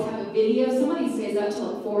 They always have a video. Somebody stays up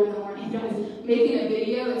till like 4 in the morning, guys, making a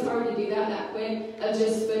video. It's hard to do that quick, of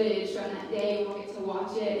just footage from that day. We'll get to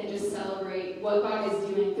watch it and just celebrate what God is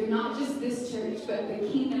doing through not just this church, but the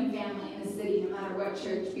kingdom family in the city, no matter what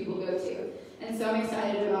church people go to. And so I'm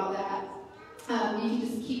excited about that. You can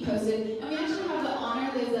just keep posted. And we actually have the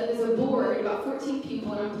honor, there's a board, about 14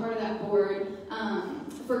 people, and I'm part of that board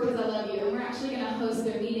for Because I Love You. And we're actually going to host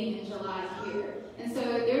their meeting in July here. And so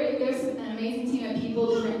there's an amazing team of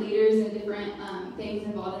people, different leaders, and different things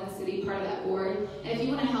involved in the city, part of that board. And if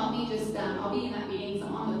you want to help me, just I'll be in that meeting, so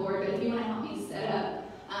I'm on the board. But if you want to help me set up,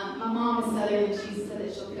 my mom is Southern, and she said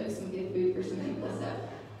that she'll cook some good food for some people, so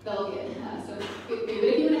they'll get some good food. But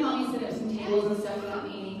if you want to help me set up some tables and stuff for that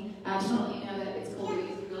meeting, I just want to let you know that it's cool to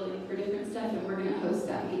use the building for different stuff, and we're going to host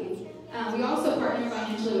that meeting. We also partner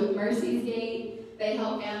financially with Mercy's Gate. They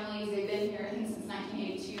help families. They've been here, I think, since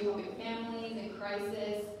 1982, helping families in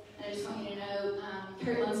crisis. And I just want you to know,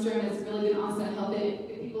 Kurt Lundstrom has really been awesome at helping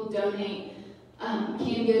people donate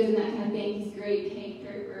canned goods and that kind of thing. He's great. Hey,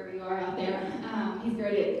 Kurt, wherever you are out there, he's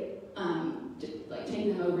great at just, like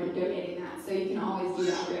taking them over and donating that. So you can always do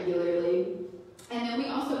that regularly. And then we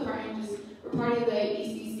also partner. We're part of the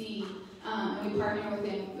ECC, and we partner with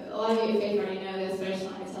them. A lot of you at Faith already know this, but I just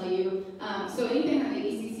wanted to tell you. So anything that the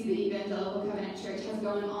ECC, the Evangelical Covenant Church, has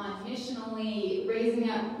going on missionally, raising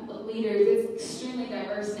up leaders, it's extremely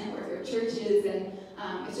diverse network of churches, and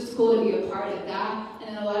it's just cool to be a part of that.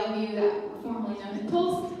 And then a lot of you that were formerly known as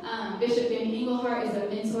Pulse, Bishop Jamie Englehart is a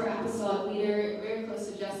mentor, apostolic leader, very close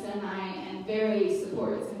to Justin and I, and very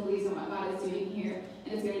supportive and believes in what God is doing here,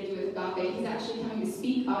 and it's going to do with Agape. He's actually coming to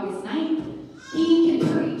speak August 9th. He can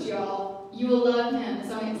preach, y'all. You will love him,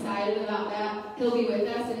 so I'm excited about that. He'll be with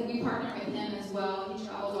us, and we partner with him as well. He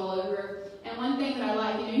travels all over. And one thing that I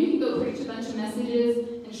like, you can go preach a bunch of messages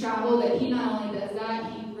and travel, but he not only does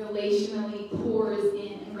that, he relationally pours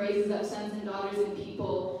in and raises up sons and daughters and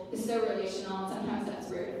people. It's so relational, and sometimes that's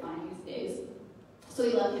rare to find these days. So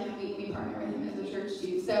we love him, and we partner with him as a church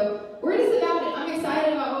too. So we're just about it. I'm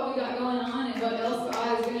excited about what we got going on and what else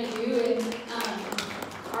God is going to do. And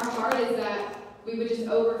our heart is that we would just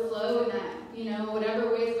overflow in that,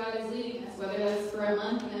 whatever ways God is leading us, whether that's for a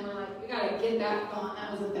month, and then we're like, we got to get that gone.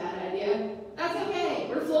 That was a bad idea. That's okay.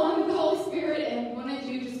 We're flowing with the Holy Spirit, and we want to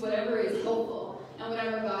do just whatever is helpful.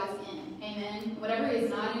 in. Whatever is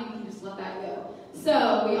not in, you can just let that go.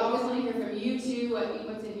 So we always want to hear from you too,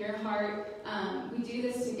 what's in your heart. We do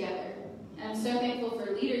this together. And I'm so thankful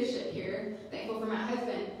for leadership here, thankful for my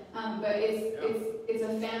husband, but it's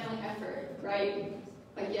a family effort, right?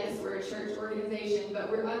 Like, yes, we're a church organization,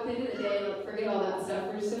 but we're at the end of the day, like, forget all that stuff.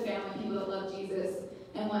 We're just a family of people that love Jesus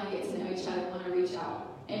and want to get to know each other, want to reach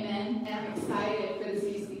out. Amen? And I'm excited for this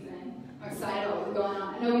new season. I'm excited about what's going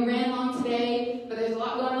on. I know we ran long today, but there's a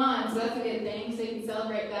lot going on, so that's a good thing, so you can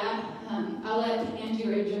celebrate that. I'll let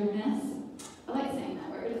Andrew adjourn us. I like saying that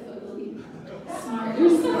word. I feel really smart or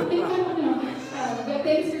something. I don't know. But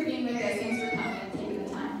thanks for being with us. Thanks for coming and taking the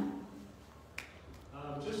time.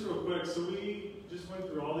 Just real quick, so we just went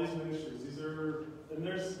through all these ministries. And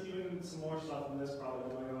there's even some more stuff in this probably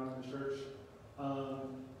going on in the church.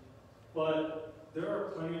 But there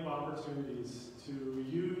are plenty of opportunities to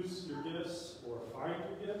use your gifts or find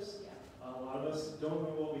your gifts. A lot of us don't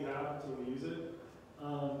know what we have until we use it.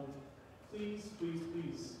 Please, please,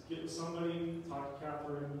 please, get somebody, talk to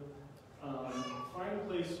Catherine, find a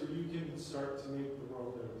place where you can start to make the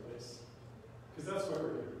world a better place. Because that's why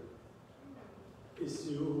we're here. Is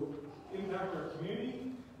to impact our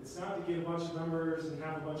community. It's not to get a bunch of members and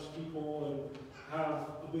have a bunch of people and have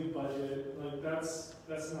a big budget. Like, that's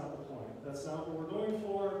not the point. That's not what we're going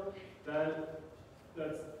for.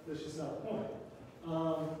 That's just not the point.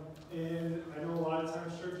 And I know a lot of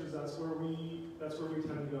times churches, that's where we tend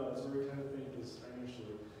to go. That's where we tend to think is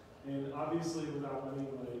financially. And obviously without money,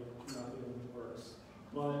 like, nothing works.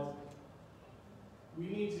 But we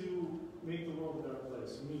need to make the world a better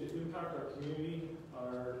place. We need to impact our community,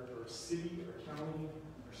 our city, our county,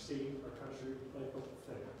 our state, our country, like the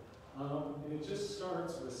thing. And it just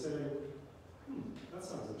starts with saying, that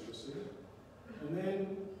sounds interesting. And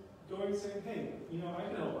then going and saying, hey, I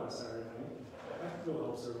can help on Saturday night. I can go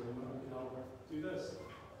help serving. I can help do this.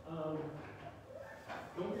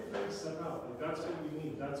 Don't be afraid to step out. Like, that's what we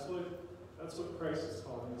need. That's what Christ is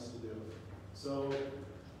calling us to do. So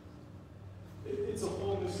it's a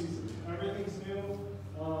whole new season. Everything's new.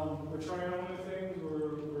 We're trying out new things. We're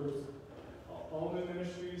all new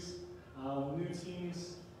ministries, new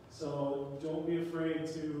teams. So don't be afraid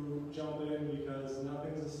to jump in because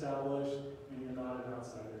nothing's established and you're not an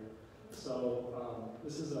outsider. So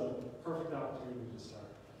this is a perfect opportunity to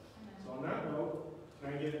start. So on that note,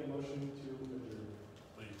 can I get a motion to adjourn?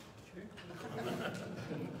 Please.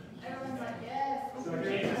 Everyone's like, yes.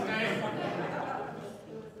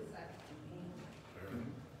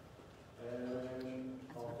 And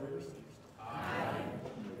all in favor? Aye.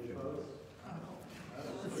 Any opposed?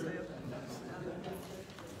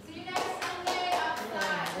 See you next Sunday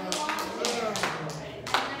outside. We want you. And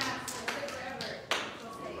masks. We'll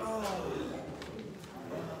stay forever.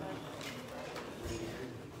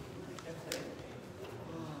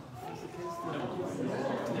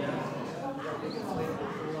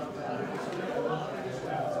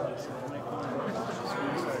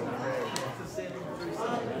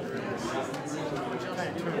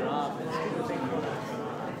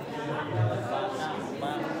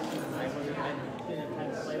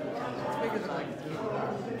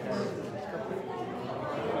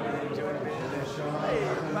 Hey,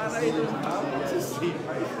 man, I just see.